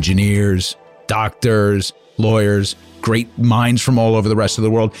 Engineers, doctors, lawyers, great minds from all over the rest of the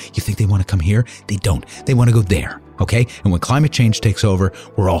world. You think they want to come here? They don't. They want to go there. Okay? And when climate change takes over,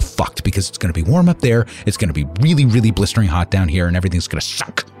 we're all fucked because it's going to be warm up there, it's going to be really, really blistering hot down here, and everything's going to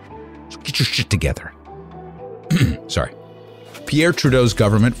suck. So get your shit together. Sorry. Pierre Trudeau's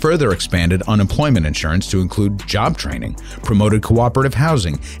government further expanded unemployment insurance to include job training, promoted cooperative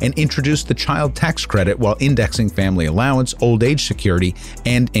housing, and introduced the child tax credit while indexing family allowance, old age security,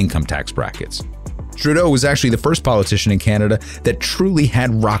 and income tax brackets. Trudeau was actually the first politician in Canada that truly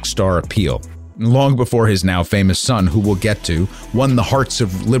had rock star appeal. Long before his now famous son, who we'll get to, won the hearts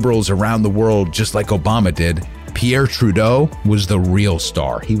of liberals around the world just like Obama did, Pierre Trudeau was the real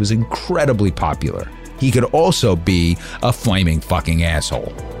star. He was incredibly popular. He could also be a flaming fucking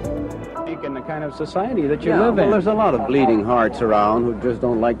asshole. In the kind of society that you live in. Well, there's a lot of bleeding hearts around who just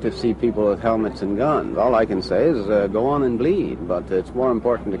don't like to see people with helmets and guns. All I can say is go on and bleed, but it's more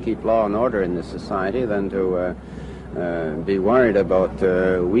important to keep law and order in this society than to be worried about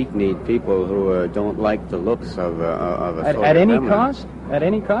weak-kneed people who don't like the looks of a at any cost? At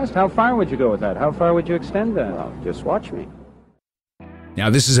any cost? How far would you go with that? How far would you extend that? Well, just watch me. Now,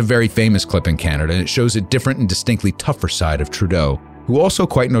 this is a very famous clip in Canada, and it shows a different and distinctly tougher side of Trudeau, who also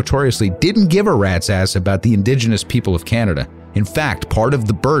quite notoriously didn't give a rat's ass about the Indigenous people of Canada. In fact, part of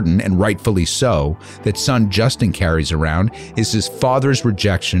the burden, and rightfully so, that son Justin carries around is his father's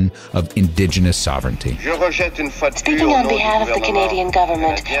rejection of Indigenous sovereignty. Speaking on behalf of the Canadian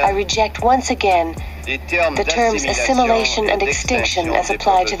government, I reject once again the terms assimilation and extinction as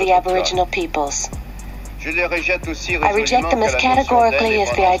applied to the Aboriginal peoples. I reject them as categorically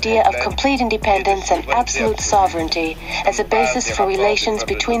as the idea of complete independence and absolute sovereignty as a basis for relations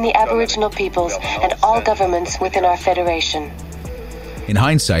between the Aboriginal peoples and all governments within our federation. In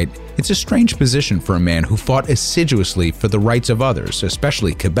hindsight, it's a strange position for a man who fought assiduously for the rights of others,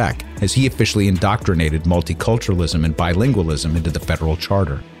 especially Quebec, as he officially indoctrinated multiculturalism and bilingualism into the federal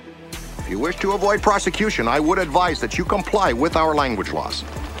charter. If you wish to avoid prosecution, I would advise that you comply with our language laws,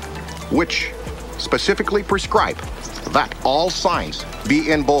 which specifically prescribe that all signs be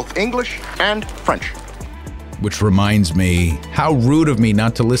in both English and French. Which reminds me, how rude of me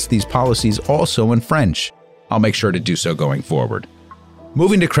not to list these policies also in French. I'll make sure to do so going forward.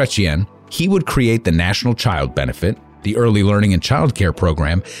 Moving to Chrétien, he would create the National Child Benefit, the Early Learning and Childcare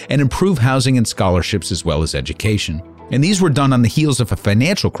Program, and improve housing and scholarships as well as education. And these were done on the heels of a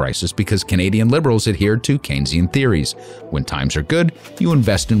financial crisis because Canadian Liberals adhered to Keynesian theories. When times are good, you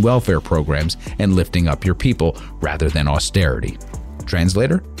invest in welfare programs and lifting up your people rather than austerity.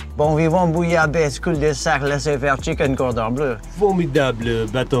 Translator? Bon vivant bouillabaisse, coule des sacs, laissez faire chicken cordon bleu. Formidable,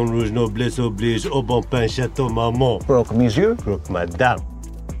 bâton rouge, noblesse oblige, au bon pain, château maman. Croque monsieur. Croque madame.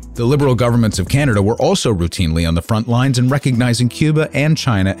 The Liberal governments of Canada were also routinely on the front lines in recognizing Cuba and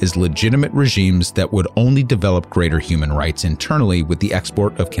China as legitimate regimes that would only develop greater human rights internally with the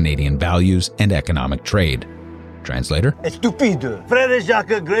export of Canadian values and economic trade. Translator? Stupide. Frère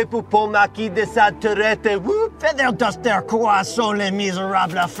Jacques Grey pour Paul Marquis de Sade-Tourette. Fédère d'Auster, Croissant, les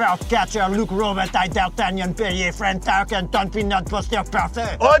Misérables, Catcher, Luc Robitaille, D'Artagnan, Perrier, Frank Tarkenton, Pinot, Poster,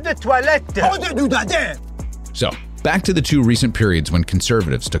 Parfait. Eau de toilette. Eau de doudadin. So, back to the two recent periods when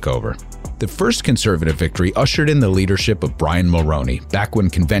conservatives took over. The first conservative victory ushered in the leadership of Brian Mulroney, back when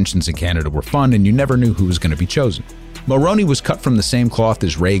conventions in Canada were fun and you never knew who was going to be chosen. Mulroney was cut from the same cloth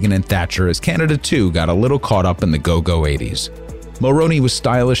as Reagan and Thatcher, as Canada too got a little caught up in the go-go 80s. Mulroney was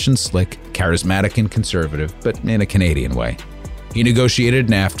stylish and slick, charismatic and conservative, but in a Canadian way. He negotiated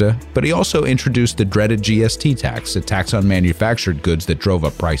NAFTA, but he also introduced the dreaded GST tax, a tax on manufactured goods that drove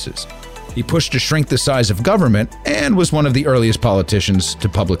up prices. He pushed to shrink the size of government and was one of the earliest politicians to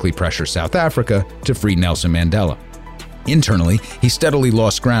publicly pressure South Africa to free Nelson Mandela. Internally, he steadily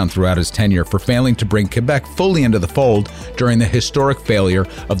lost ground throughout his tenure for failing to bring Quebec fully into the fold during the historic failure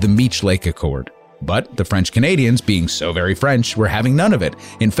of the Meech Lake Accord. But the French Canadians, being so very French, were having none of it.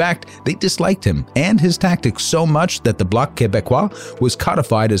 In fact, they disliked him and his tactics so much that the Bloc Québécois was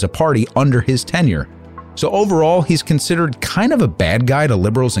codified as a party under his tenure. So overall, he's considered kind of a bad guy to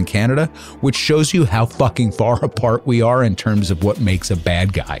Liberals in Canada, which shows you how fucking far apart we are in terms of what makes a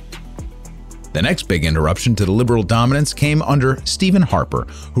bad guy. The next big interruption to the Liberal dominance came under Stephen Harper,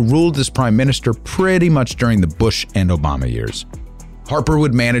 who ruled as Prime Minister pretty much during the Bush and Obama years. Harper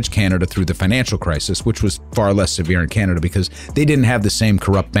would manage Canada through the financial crisis, which was far less severe in Canada because they didn't have the same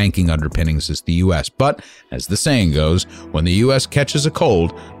corrupt banking underpinnings as the US. But, as the saying goes, when the US catches a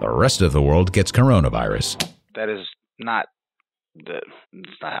cold, the rest of the world gets coronavirus. That is not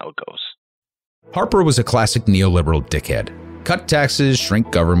how it goes. Harper was a classic neoliberal dickhead. Cut taxes,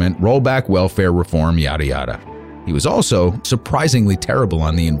 shrink government, roll back welfare reform, yada yada. He was also surprisingly terrible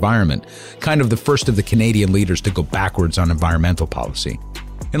on the environment, kind of the first of the Canadian leaders to go backwards on environmental policy.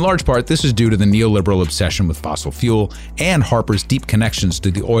 In large part, this is due to the neoliberal obsession with fossil fuel and Harper's deep connections to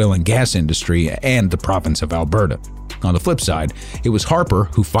the oil and gas industry and the province of Alberta. On the flip side, it was Harper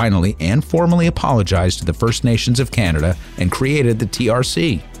who finally and formally apologized to the First Nations of Canada and created the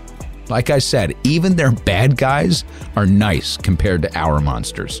TRC. Like I said, even their bad guys are nice compared to our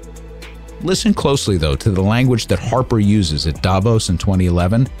monsters. Listen closely, though, to the language that Harper uses at Davos in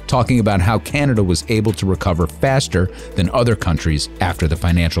 2011, talking about how Canada was able to recover faster than other countries after the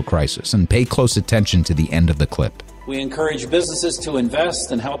financial crisis, and pay close attention to the end of the clip. We encourage businesses to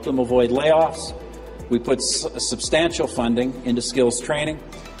invest and help them avoid layoffs. We put substantial funding into skills training,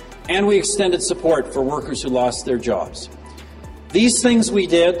 and we extended support for workers who lost their jobs. These things we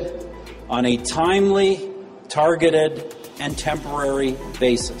did on a timely, targeted, and temporary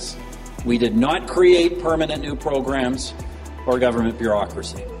basis. We did not create permanent new programs or government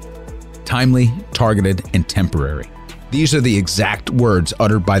bureaucracy. Timely, targeted, and temporary. These are the exact words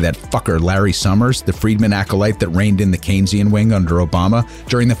uttered by that fucker Larry Summers, the Friedman acolyte that reined in the Keynesian wing under Obama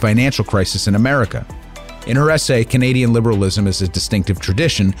during the financial crisis in America. In her essay, Canadian Liberalism is a Distinctive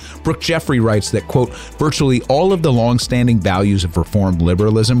Tradition, Brooke Jeffrey writes that, quote, virtually all of the long-standing values of reformed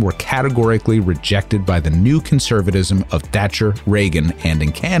liberalism were categorically rejected by the new conservatism of Thatcher, Reagan, and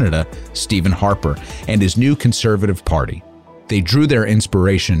in Canada, Stephen Harper, and his new Conservative Party. They drew their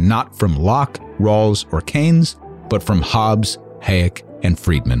inspiration not from Locke, Rawls, or Keynes, but from Hobbes, Hayek, and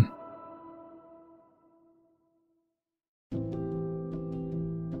Friedman.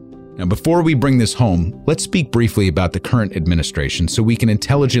 Now, before we bring this home, let's speak briefly about the current administration so we can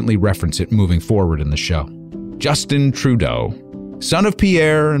intelligently reference it moving forward in the show. Justin Trudeau, son of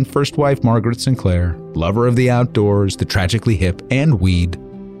Pierre and first wife Margaret Sinclair, lover of the outdoors, the tragically hip, and weed,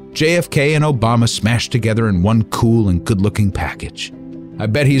 JFK and Obama smashed together in one cool and good-looking package. I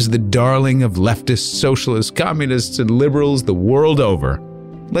bet he's the darling of leftists, socialists, communists, and liberals the world over.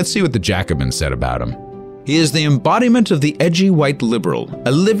 Let's see what the Jacobin said about him. He is the embodiment of the edgy white liberal,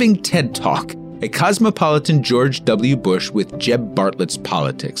 a living TED Talk, a cosmopolitan George W. Bush with Jeb Bartlett's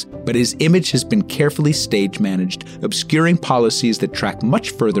politics, but his image has been carefully stage-managed, obscuring policies that track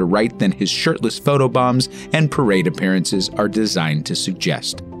much further right than his shirtless photobombs and parade appearances are designed to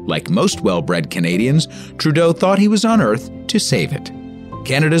suggest. Like most well-bred Canadians, Trudeau thought he was on Earth to save it.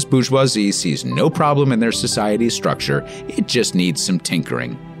 Canada's bourgeoisie sees no problem in their society's structure, it just needs some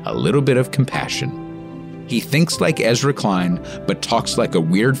tinkering, a little bit of compassion. He thinks like Ezra Klein, but talks like a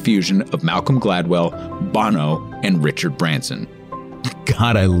weird fusion of Malcolm Gladwell, Bono, and Richard Branson.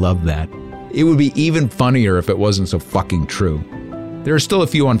 God, I love that. It would be even funnier if it wasn't so fucking true. There are still a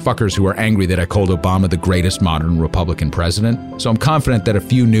few unfuckers who are angry that I called Obama the greatest modern Republican president, so I'm confident that a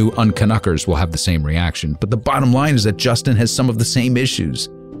few new uncanuckers will have the same reaction. But the bottom line is that Justin has some of the same issues.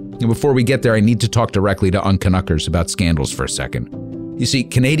 And before we get there, I need to talk directly to uncanuckers about scandals for a second. You see,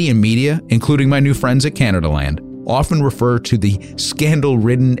 Canadian media, including my new friends at Canadaland, often refer to the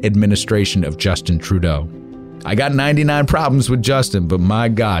scandal-ridden administration of Justin Trudeau. I got 99 problems with Justin, but my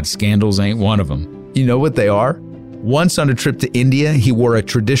God, scandals ain't one of them. You know what they are? Once on a trip to India, he wore a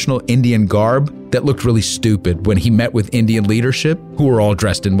traditional Indian garb that looked really stupid when he met with Indian leadership, who were all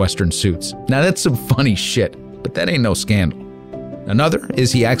dressed in Western suits. Now that's some funny shit, but that ain't no scandal. Another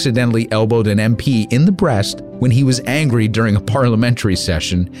is he accidentally elbowed an MP in the breast when he was angry during a parliamentary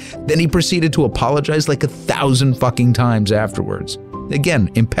session. Then he proceeded to apologize like 1,000 fucking times afterwards.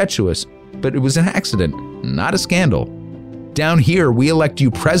 Again, impetuous, but it was an accident, not a scandal. Down here, we elect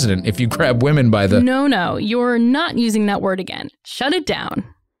you president if you grab women by the... No, you're not using that word again. Shut it down.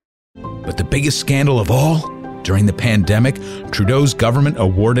 But the biggest scandal of all? During the pandemic, Trudeau's government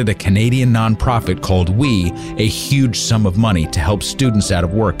awarded a Canadian nonprofit called We a huge sum of money to help students out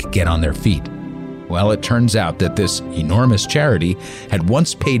of work get on their feet. Well, it turns out that this enormous charity had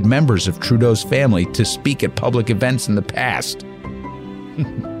once paid members of Trudeau's family to speak at public events in the past.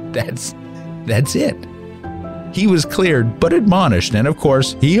 That's it. He was cleared but admonished, and of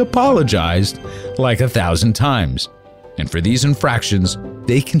course, he apologized like 1,000 times. And for these infractions,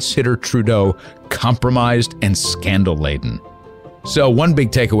 they consider Trudeau compromised and scandal-laden. So one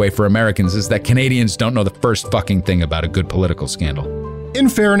big takeaway for Americans is that Canadians don't know the first fucking thing about a good political scandal. In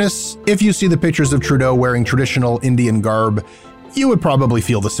fairness, if you see the pictures of Trudeau wearing traditional Indian garb, you would probably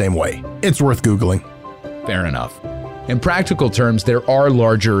feel the same way. It's worth Googling. Fair enough. In practical terms, there are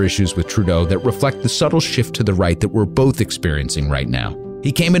larger issues with Trudeau that reflect the subtle shift to the right that we're both experiencing right now.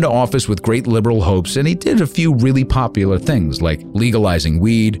 He came into office with great liberal hopes, and he did a few really popular things like legalizing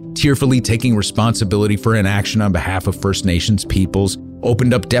weed, tearfully taking responsibility for inaction on behalf of First Nations peoples,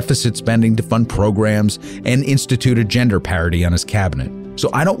 opened up deficit spending to fund programs, and instituted gender parity on his cabinet. So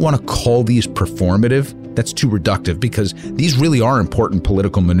I don't want to call these performative. That's too reductive because these really are important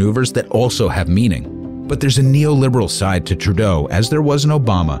political maneuvers that also have meaning. But there's a neoliberal side to Trudeau, as there was in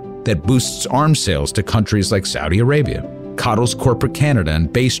Obama, that boosts arms sales to countries like Saudi Arabia, coddles corporate Canada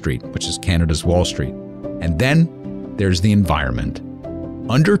and Bay Street, which is Canada's Wall Street. And then there's the environment.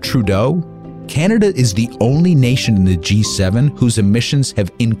 Under Trudeau, Canada is the only nation in the G7 whose emissions have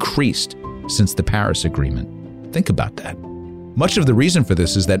increased since the Paris Agreement. Think about that. Much of the reason for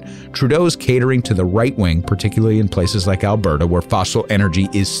this is that Trudeau is catering to the right wing, particularly in places like Alberta, where fossil energy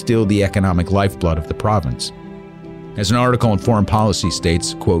is still the economic lifeblood of the province. As an article in Foreign Policy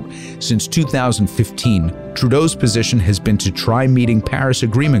states, quote, since 2015, Trudeau's position has been to try meeting Paris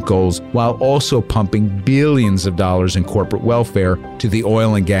Agreement goals while also pumping billions of dollars in corporate welfare to the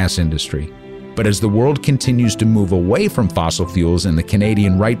oil and gas industry. But as the world continues to move away from fossil fuels and the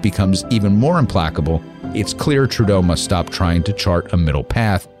Canadian right becomes even more implacable, it's clear Trudeau must stop trying to chart a middle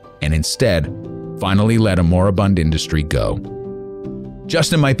path and instead finally let a moribund industry go.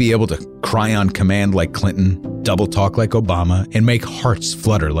 Justin might be able to cry on command like Clinton, double talk like Obama, and make hearts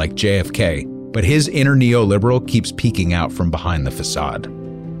flutter like JFK, but his inner neoliberal keeps peeking out from behind the facade.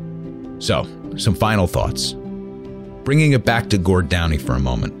 So, some final thoughts. Bringing it back to Gord Downie for a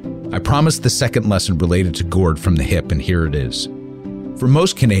moment. I promised the second lesson related to Gord from the hip, and here it is. For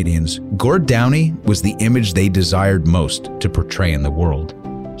most Canadians, Gord Downie was the image they desired most to portray in the world.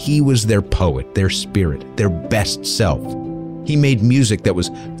 He was their poet, their spirit, their best self. He made music that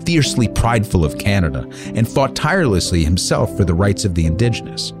was fiercely prideful of Canada and fought tirelessly himself for the rights of the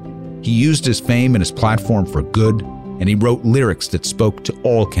Indigenous. He used his fame and his platform for good, and he wrote lyrics that spoke to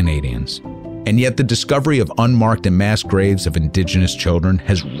all Canadians. And yet the discovery of unmarked and mass graves of Indigenous children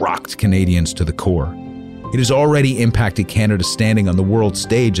has rocked Canadians to the core. It has already impacted Canada's standing on the world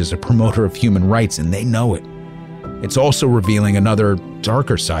stage as a promoter of human rights, and they know it. It's also revealing another,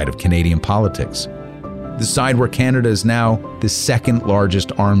 darker side of Canadian politics. The side where Canada is now the second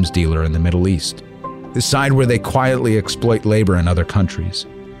largest arms dealer in the Middle East. The side where they quietly exploit labor in other countries.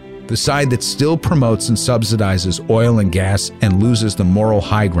 The side that still promotes and subsidizes oil and gas and loses the moral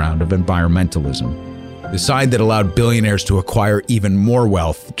high ground of environmentalism. The side that allowed billionaires to acquire even more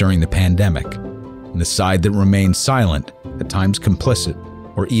wealth during the pandemic. And the side that remains silent, at times complicit,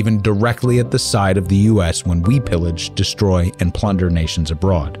 or even directly at the side of the US when we pillage, destroy, and plunder nations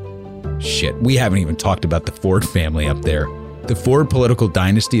abroad. Shit, we haven't even talked about the Ford family up there. The Ford political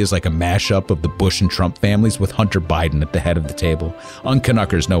dynasty is like a mashup of the Bush and Trump families with Hunter Biden at the head of the table.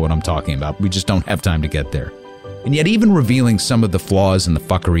 Uncanuckers know what I'm talking about. We just don't have time to get there. And yet, even revealing some of the flaws and the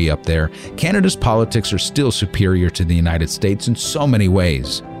fuckery up there, Canada's politics are still superior to the United States in so many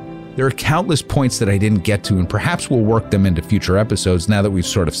ways. There are countless points that I didn't get to, and perhaps we'll work them into future episodes now that we've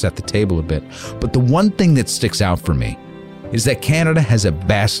sort of set the table a bit. But the one thing that sticks out for me is that Canada has a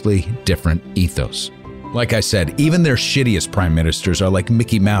vastly different ethos. Like I said, even their shittiest prime ministers are like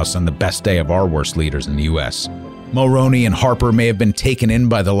Mickey Mouse on the best day of our worst leaders in the US. Mulroney and Harper may have been taken in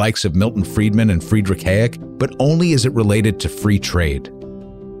by the likes of Milton Friedman and Friedrich Hayek, but only as it related to free trade.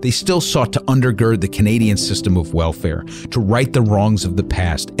 They still sought to undergird the Canadian system of welfare, to right the wrongs of the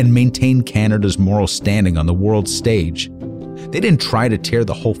past, and maintain Canada's moral standing on the world stage. They didn't try to tear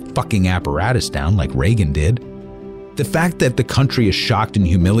the whole fucking apparatus down like Reagan did. The fact that the country is shocked and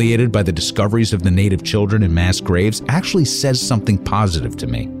humiliated by the discoveries of the native children in mass graves actually says something positive to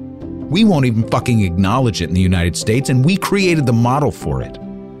me. We won't even fucking acknowledge it in the United States, and we created the model for it.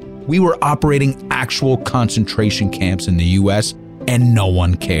 We were operating actual concentration camps in the US, and no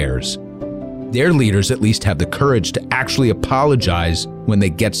one cares. Their leaders at least have the courage to actually apologize when they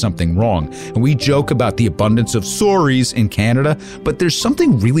get something wrong. And we joke about the abundance of sorries in Canada, but there's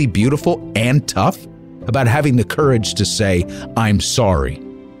something really beautiful and tough about having the courage to say, I'm sorry.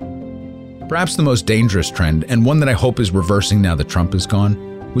 Perhaps the most dangerous trend, and one that I hope is reversing now that Trump is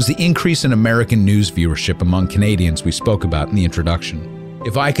gone, was the increase in American news viewership among Canadians we spoke about in the introduction.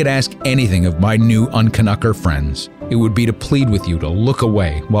 If I could ask anything of my new Uncanucker friends, it would be to plead with you to look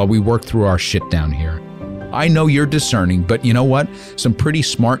away while we work through our shit down here. I know you're discerning, but you know what? Some pretty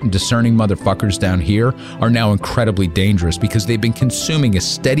smart and discerning motherfuckers down here are now incredibly dangerous because they've been consuming a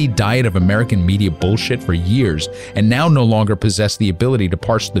steady diet of American media bullshit for years and now no longer possess the ability to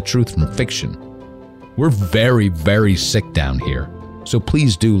parse the truth from fiction. We're very, very sick down here, so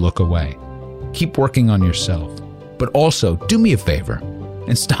please do look away. Keep working on yourself, but also do me a favor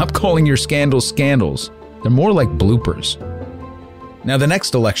and stop calling your scandals scandals. They're more like bloopers. Now, the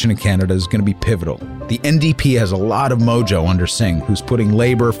next election in Canada is going to be pivotal. The NDP has a lot of mojo under Singh, who's putting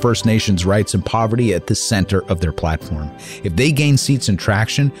labor, First Nations rights, and poverty at the center of their platform. If they gain seats and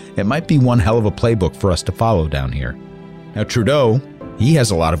traction, it might be one hell of a playbook for us to follow down here. Now, Trudeau, he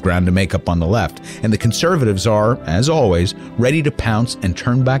has a lot of ground to make up on the left, and the Conservatives are, as always, ready to pounce and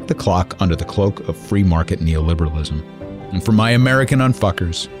turn back the clock under the cloak of free market neoliberalism. And for my American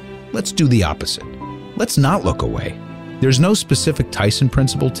unfuckers, let's do the opposite. Let's not look away. There's no specific Tyson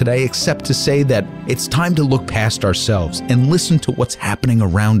principle today except to say that it's time to look past ourselves and listen to what's happening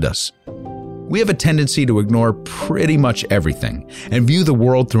around us. We have a tendency to ignore pretty much everything and view the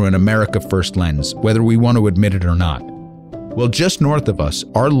world through an America First lens, whether we want to admit it or not. Well, just north of us,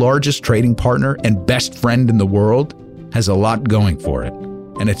 our largest trading partner and best friend in the world has a lot going for it,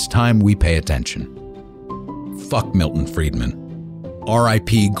 and it's time we pay attention. Fuck Milton Friedman.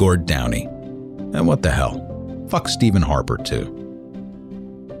 R.I.P. Gord Downie. And what the hell? Fuck Stephen Harper, too.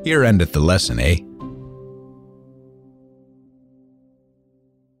 Here endeth the lesson, eh?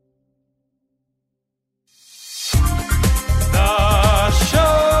 The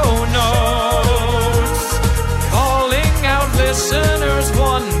show notes, calling out listeners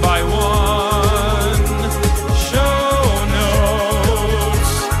one by one. Show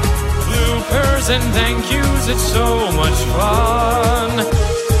notes, bloopers and thank yous, it's so much fun.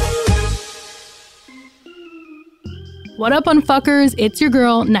 What up, unfuckers? It's your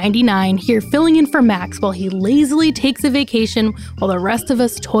girl, 99, here filling in for Max while he lazily takes a vacation while the rest of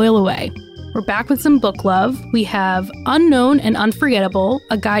us toil away. We're back with some book love. We have Unknown and Unforgettable,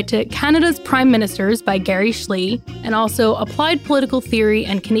 a guide to Canada's Prime Ministers by Gary Schlee, and also Applied Political Theory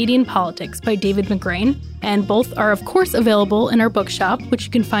and Canadian Politics by David McGrain. And both are, of course, available in our bookshop, which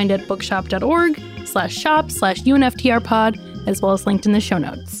you can find at bookshop.org/shop/UNFTRpod, as well as linked in the show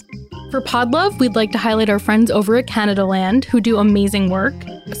notes. For Pod Love, we'd like to highlight our friends over at Canadaland, who do amazing work.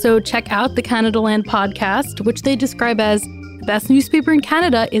 So check out the Canadaland podcast, which they describe as the best newspaper in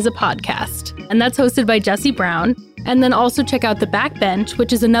Canada is a podcast. And that's hosted by Jesse Brown. And then also check out The Backbench,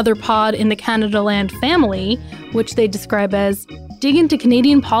 which is another pod in the Canadaland family, which they describe as dig into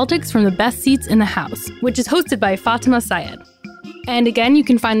Canadian politics from the best seats in the house, which is hosted by Fatima Syed. And again, you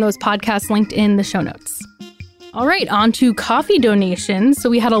can find those podcasts linked in the show notes. All right, on to coffee donations. So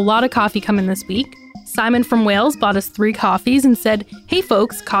we had a lot of coffee come in this week. Simon from Wales bought us 3 coffees and said, "Hey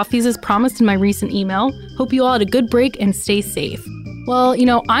folks, coffees as promised in my recent email. Hope you all had a good break and stay safe." Well,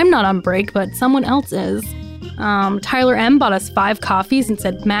 I'm not on break, but someone else is. Tyler M bought us 5 coffees and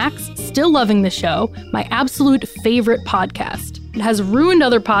said, Max, still loving the show. My absolute favorite podcast. It has ruined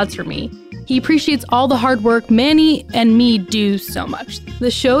other pods for me. He appreciates all the hard work Manny and me do so much.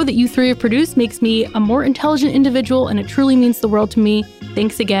 The show that you 3 have produced makes me a more intelligent individual, and it truly means the world to me.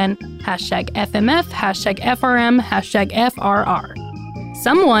 Thanks again. #FMF, #FRM, #FRR.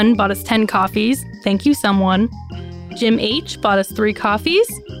 Someone bought us 10 coffees. Thank you, someone. Jim H bought us 3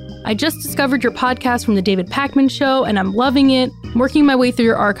 coffees. I just discovered your podcast from the David Pakman Show, and I'm loving it. I'm working my way through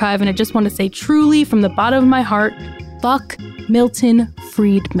your archive, and I just want to say truly from the bottom of my heart, fuck Milton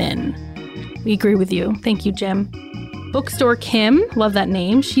Friedman. We agree with you. Thank you, Jim. Bookstore Kim, love that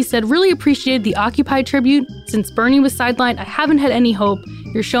name. She said, really appreciated the Occupy tribute. Since Bernie was sidelined, I haven't had any hope.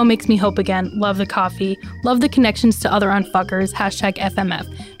 Your show makes me hope again. Love the coffee. Love the connections to other unfuckers. #FMF.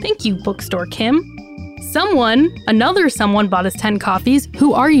 Thank you, Bookstore Kim. Another someone bought us 10 coffees.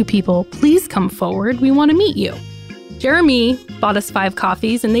 Who are you people? Please come forward. We want to meet you. Jeremy bought us 5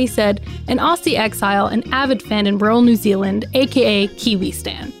 coffees, and they said, an Aussie exile, an avid fan in rural New Zealand, aka Kiwi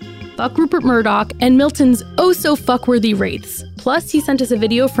Stan. Fuck Rupert Murdoch and Milton's oh-so-fuckworthy wraiths. Plus, he sent us a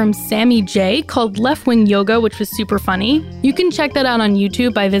video from Sammy J called Left Wing Yoga, which was super funny. You can check that out on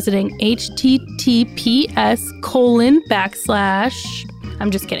YouTube by visiting https://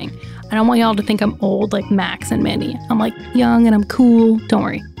 I'm just kidding. I don't want y'all to think I'm old like Max and Manny. I'm like young and I'm cool. Don't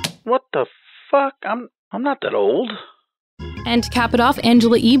worry. What the fuck? I'm not that old. And to cap it off,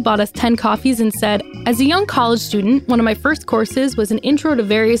 Angela E. bought us 10 coffees and said, as a young college student, one of my first courses was an intro to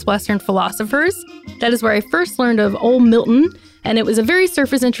various Western philosophers. That is where I first learned of old Milton, and it was a very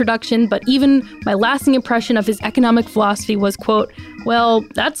surface introduction, but even my lasting impression of his economic philosophy was, quote, well,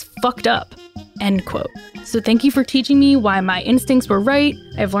 that's fucked up, end quote. So thank you for teaching me why my instincts were right.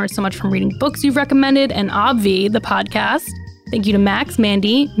 I've learned so much from reading books you've recommended and Obvi, the podcast. Thank you to Max,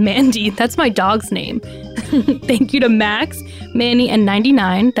 Mandy, that's my dog's name. Thank you to Max, Manny, and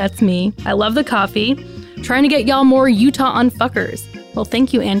 99, that's me. I love the coffee. Trying to get y'all more Utah unfuckers. Well,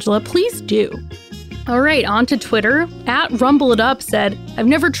 thank you, Angela. Please do. All right, on to Twitter. @RumbleItUp said, I've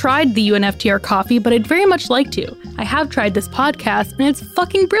never tried the UNFTR coffee, but I'd very much like to. I have tried this podcast, and it's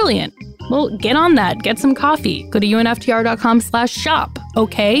fucking brilliant. Well, get on that. Get some coffee. Go to unftr.com/shop,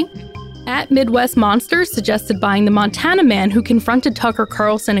 okay? @Midwest Monster suggested buying the Montana man who confronted Tucker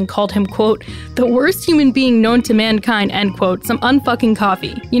Carlson and called him, quote, the worst human being known to mankind, end quote, some unfucking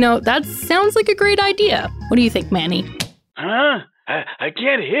coffee. You know, that sounds like a great idea. What do you think, Manny? Huh? I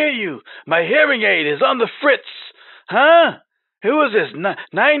can't hear you. My hearing aid is on the fritz. Huh? Who is this?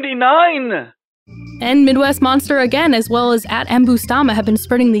 99? And Midwest Monster again, as well as @Mbustama, have been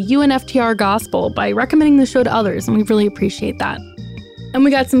spreading the UNFTR gospel by recommending the show to others, and we really appreciate that. And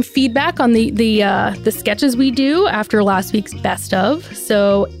we got some feedback on the sketches we do after last week's best of.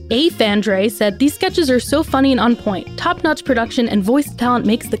 So Fandre said, these sketches are so funny and on point. Top-notch production and voice talent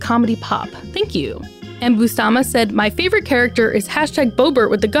makes the comedy pop. Thank you. And Bustama said, my favorite character is #Bobert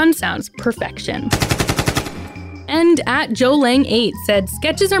with the gun sounds. Perfection. And @JoeLang8 said,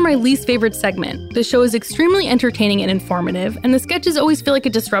 sketches are my least favorite segment. The show is extremely entertaining and informative, and the sketches always feel like a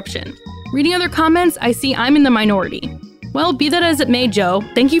disruption. Reading other comments, I see I'm in the minority. Well, be that as it may, Joe,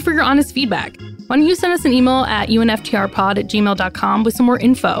 thank you for your honest feedback. Why don't you send us an email at unftrpod@gmail.com with some more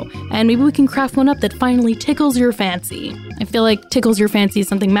info, and maybe we can craft one up that finally tickles your fancy. I feel like tickles your fancy is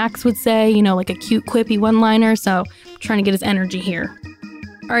something Max would say, you know, like a cute, quippy one-liner, so I'm trying to get his energy here.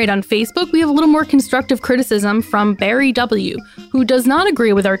 All right, on Facebook, we have a little more constructive criticism from Barry W., who does not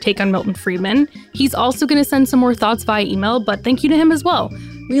agree with our take on Milton Friedman. He's also going to send some more thoughts via email, but thank you to him as well.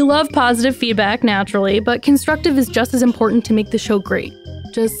 We love positive feedback, naturally, but constructive is just as important to make the show great.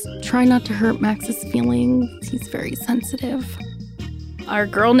 Just try not to hurt Max's feelings. He's very sensitive. Our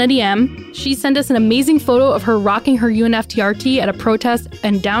girl Nettie M, she sent us an amazing photo of her rocking her UNFTR tee at a protest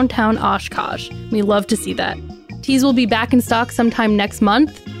in downtown Oshkosh. We love to see that. Tees will be back in stock sometime next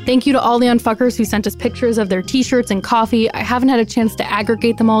month. Thank you to all the unfuckers who sent us pictures of their t-shirts and coffee. I haven't had a chance to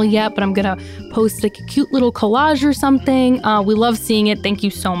aggregate them all yet, but I'm gonna post like a cute little collage or something. We love seeing it. Thank you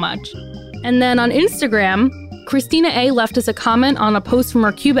so much. And then on Instagram, Christina A left us a comment on a post from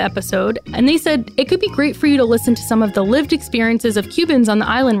our Cuba episode, and they said, it could be great for you to listen to some of the lived experiences of Cubans on the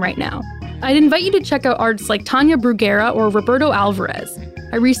island right now. I'd invite you to check out artists like Tanya Bruguera or Roberto Alvarez.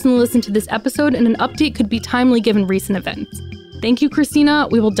 I recently listened to this episode, and an update could be timely given recent events. Thank you, Christina.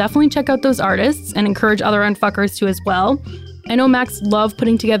 We will definitely check out those artists and encourage other unfuckers to as well. I know Max loved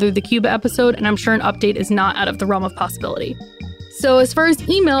putting together the Cuba episode, and I'm sure an update is not out of the realm of possibility. So as far as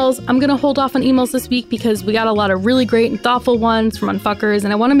emails, I'm going to hold off on emails this week because we got a lot of really great and thoughtful ones from unfuckers,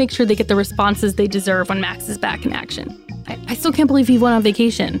 and I want to make sure they get the responses they deserve when Max is back in action. I still can't believe he went on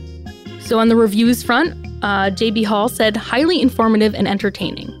vacation. So on the reviews front, JB Hall said, highly informative and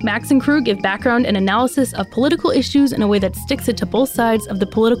entertaining. Max and crew give background and analysis of political issues in a way that sticks it to both sides of the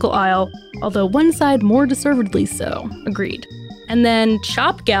political aisle, although one side more deservedly so. Agreed. And then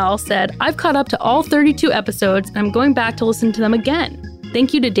Chop Gal said, I've caught up to all 32 episodes and I'm going back to listen to them again.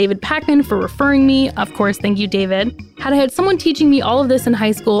 Thank you to David Packman for referring me. Of course, thank you, David. Had I had someone teaching me all of this in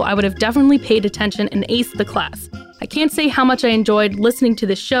high school, I would have definitely paid attention and aced the class. I can't say how much I enjoyed listening to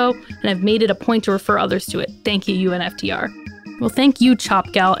this show, and I've made it a point to refer others to it. Thank you, UNFTR. Well, thank you,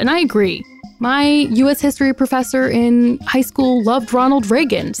 Chop Gal, and I agree. My U.S. history professor in high school loved Ronald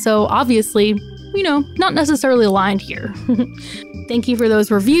Reagan, so obviously, not necessarily aligned here. Thank you for those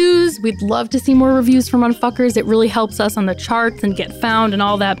reviews. We'd love to see more reviews from Unfuckers. It really helps us on the charts and get found and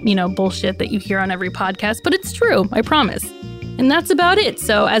all that, bullshit that you hear on every podcast, but it's true, I promise. And that's about it.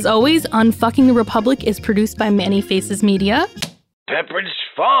 So, as always, Unfucking the Republic is produced by Manny Faces Media. Pepperidge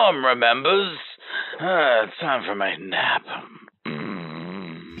Farm remembers. It's time for my nap.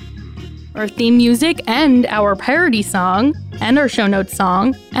 Our theme music and our parody song and our show notes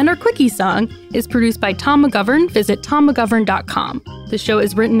song and our quickie song is produced by Tom McGovern. Visit tommcgovern.com. The show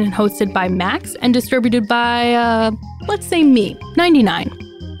is written and hosted by Max and distributed by, let's say me, 99.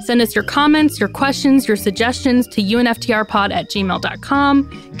 Send us your comments, your questions, your suggestions to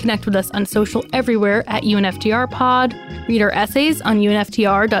unftrpod@gmail.com. Connect with us on social everywhere at unftrpod. Read our essays on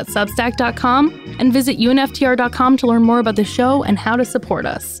unftr.substack.com and visit unftr.com to learn more about the show and how to support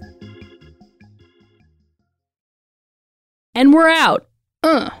us. And we're out.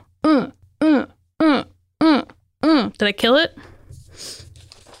 Did I kill it?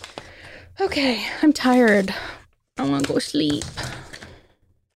 Okay, I'm tired. I want to go sleep.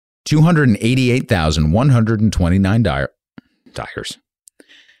 $288,129 dyers.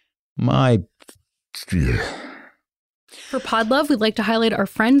 For Podlove, we'd like to highlight our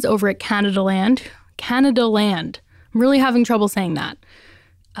friends over at Canada Land. Canada Land. I'm really having trouble saying that.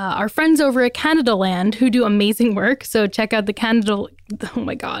 Our friends over at Canada Land who do amazing work. So check out the Canada... Oh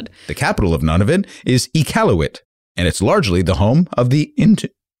my God. The capital of Nunavut is Iqaluit, and it's largely the home of the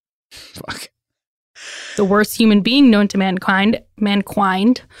Fuck. The worst human being known to mankind.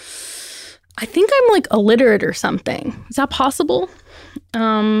 I think I'm like illiterate or something. Is that possible?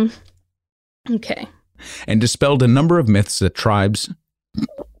 Okay. And dispelled a number of myths that tribes...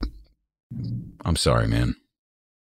 I'm sorry, man.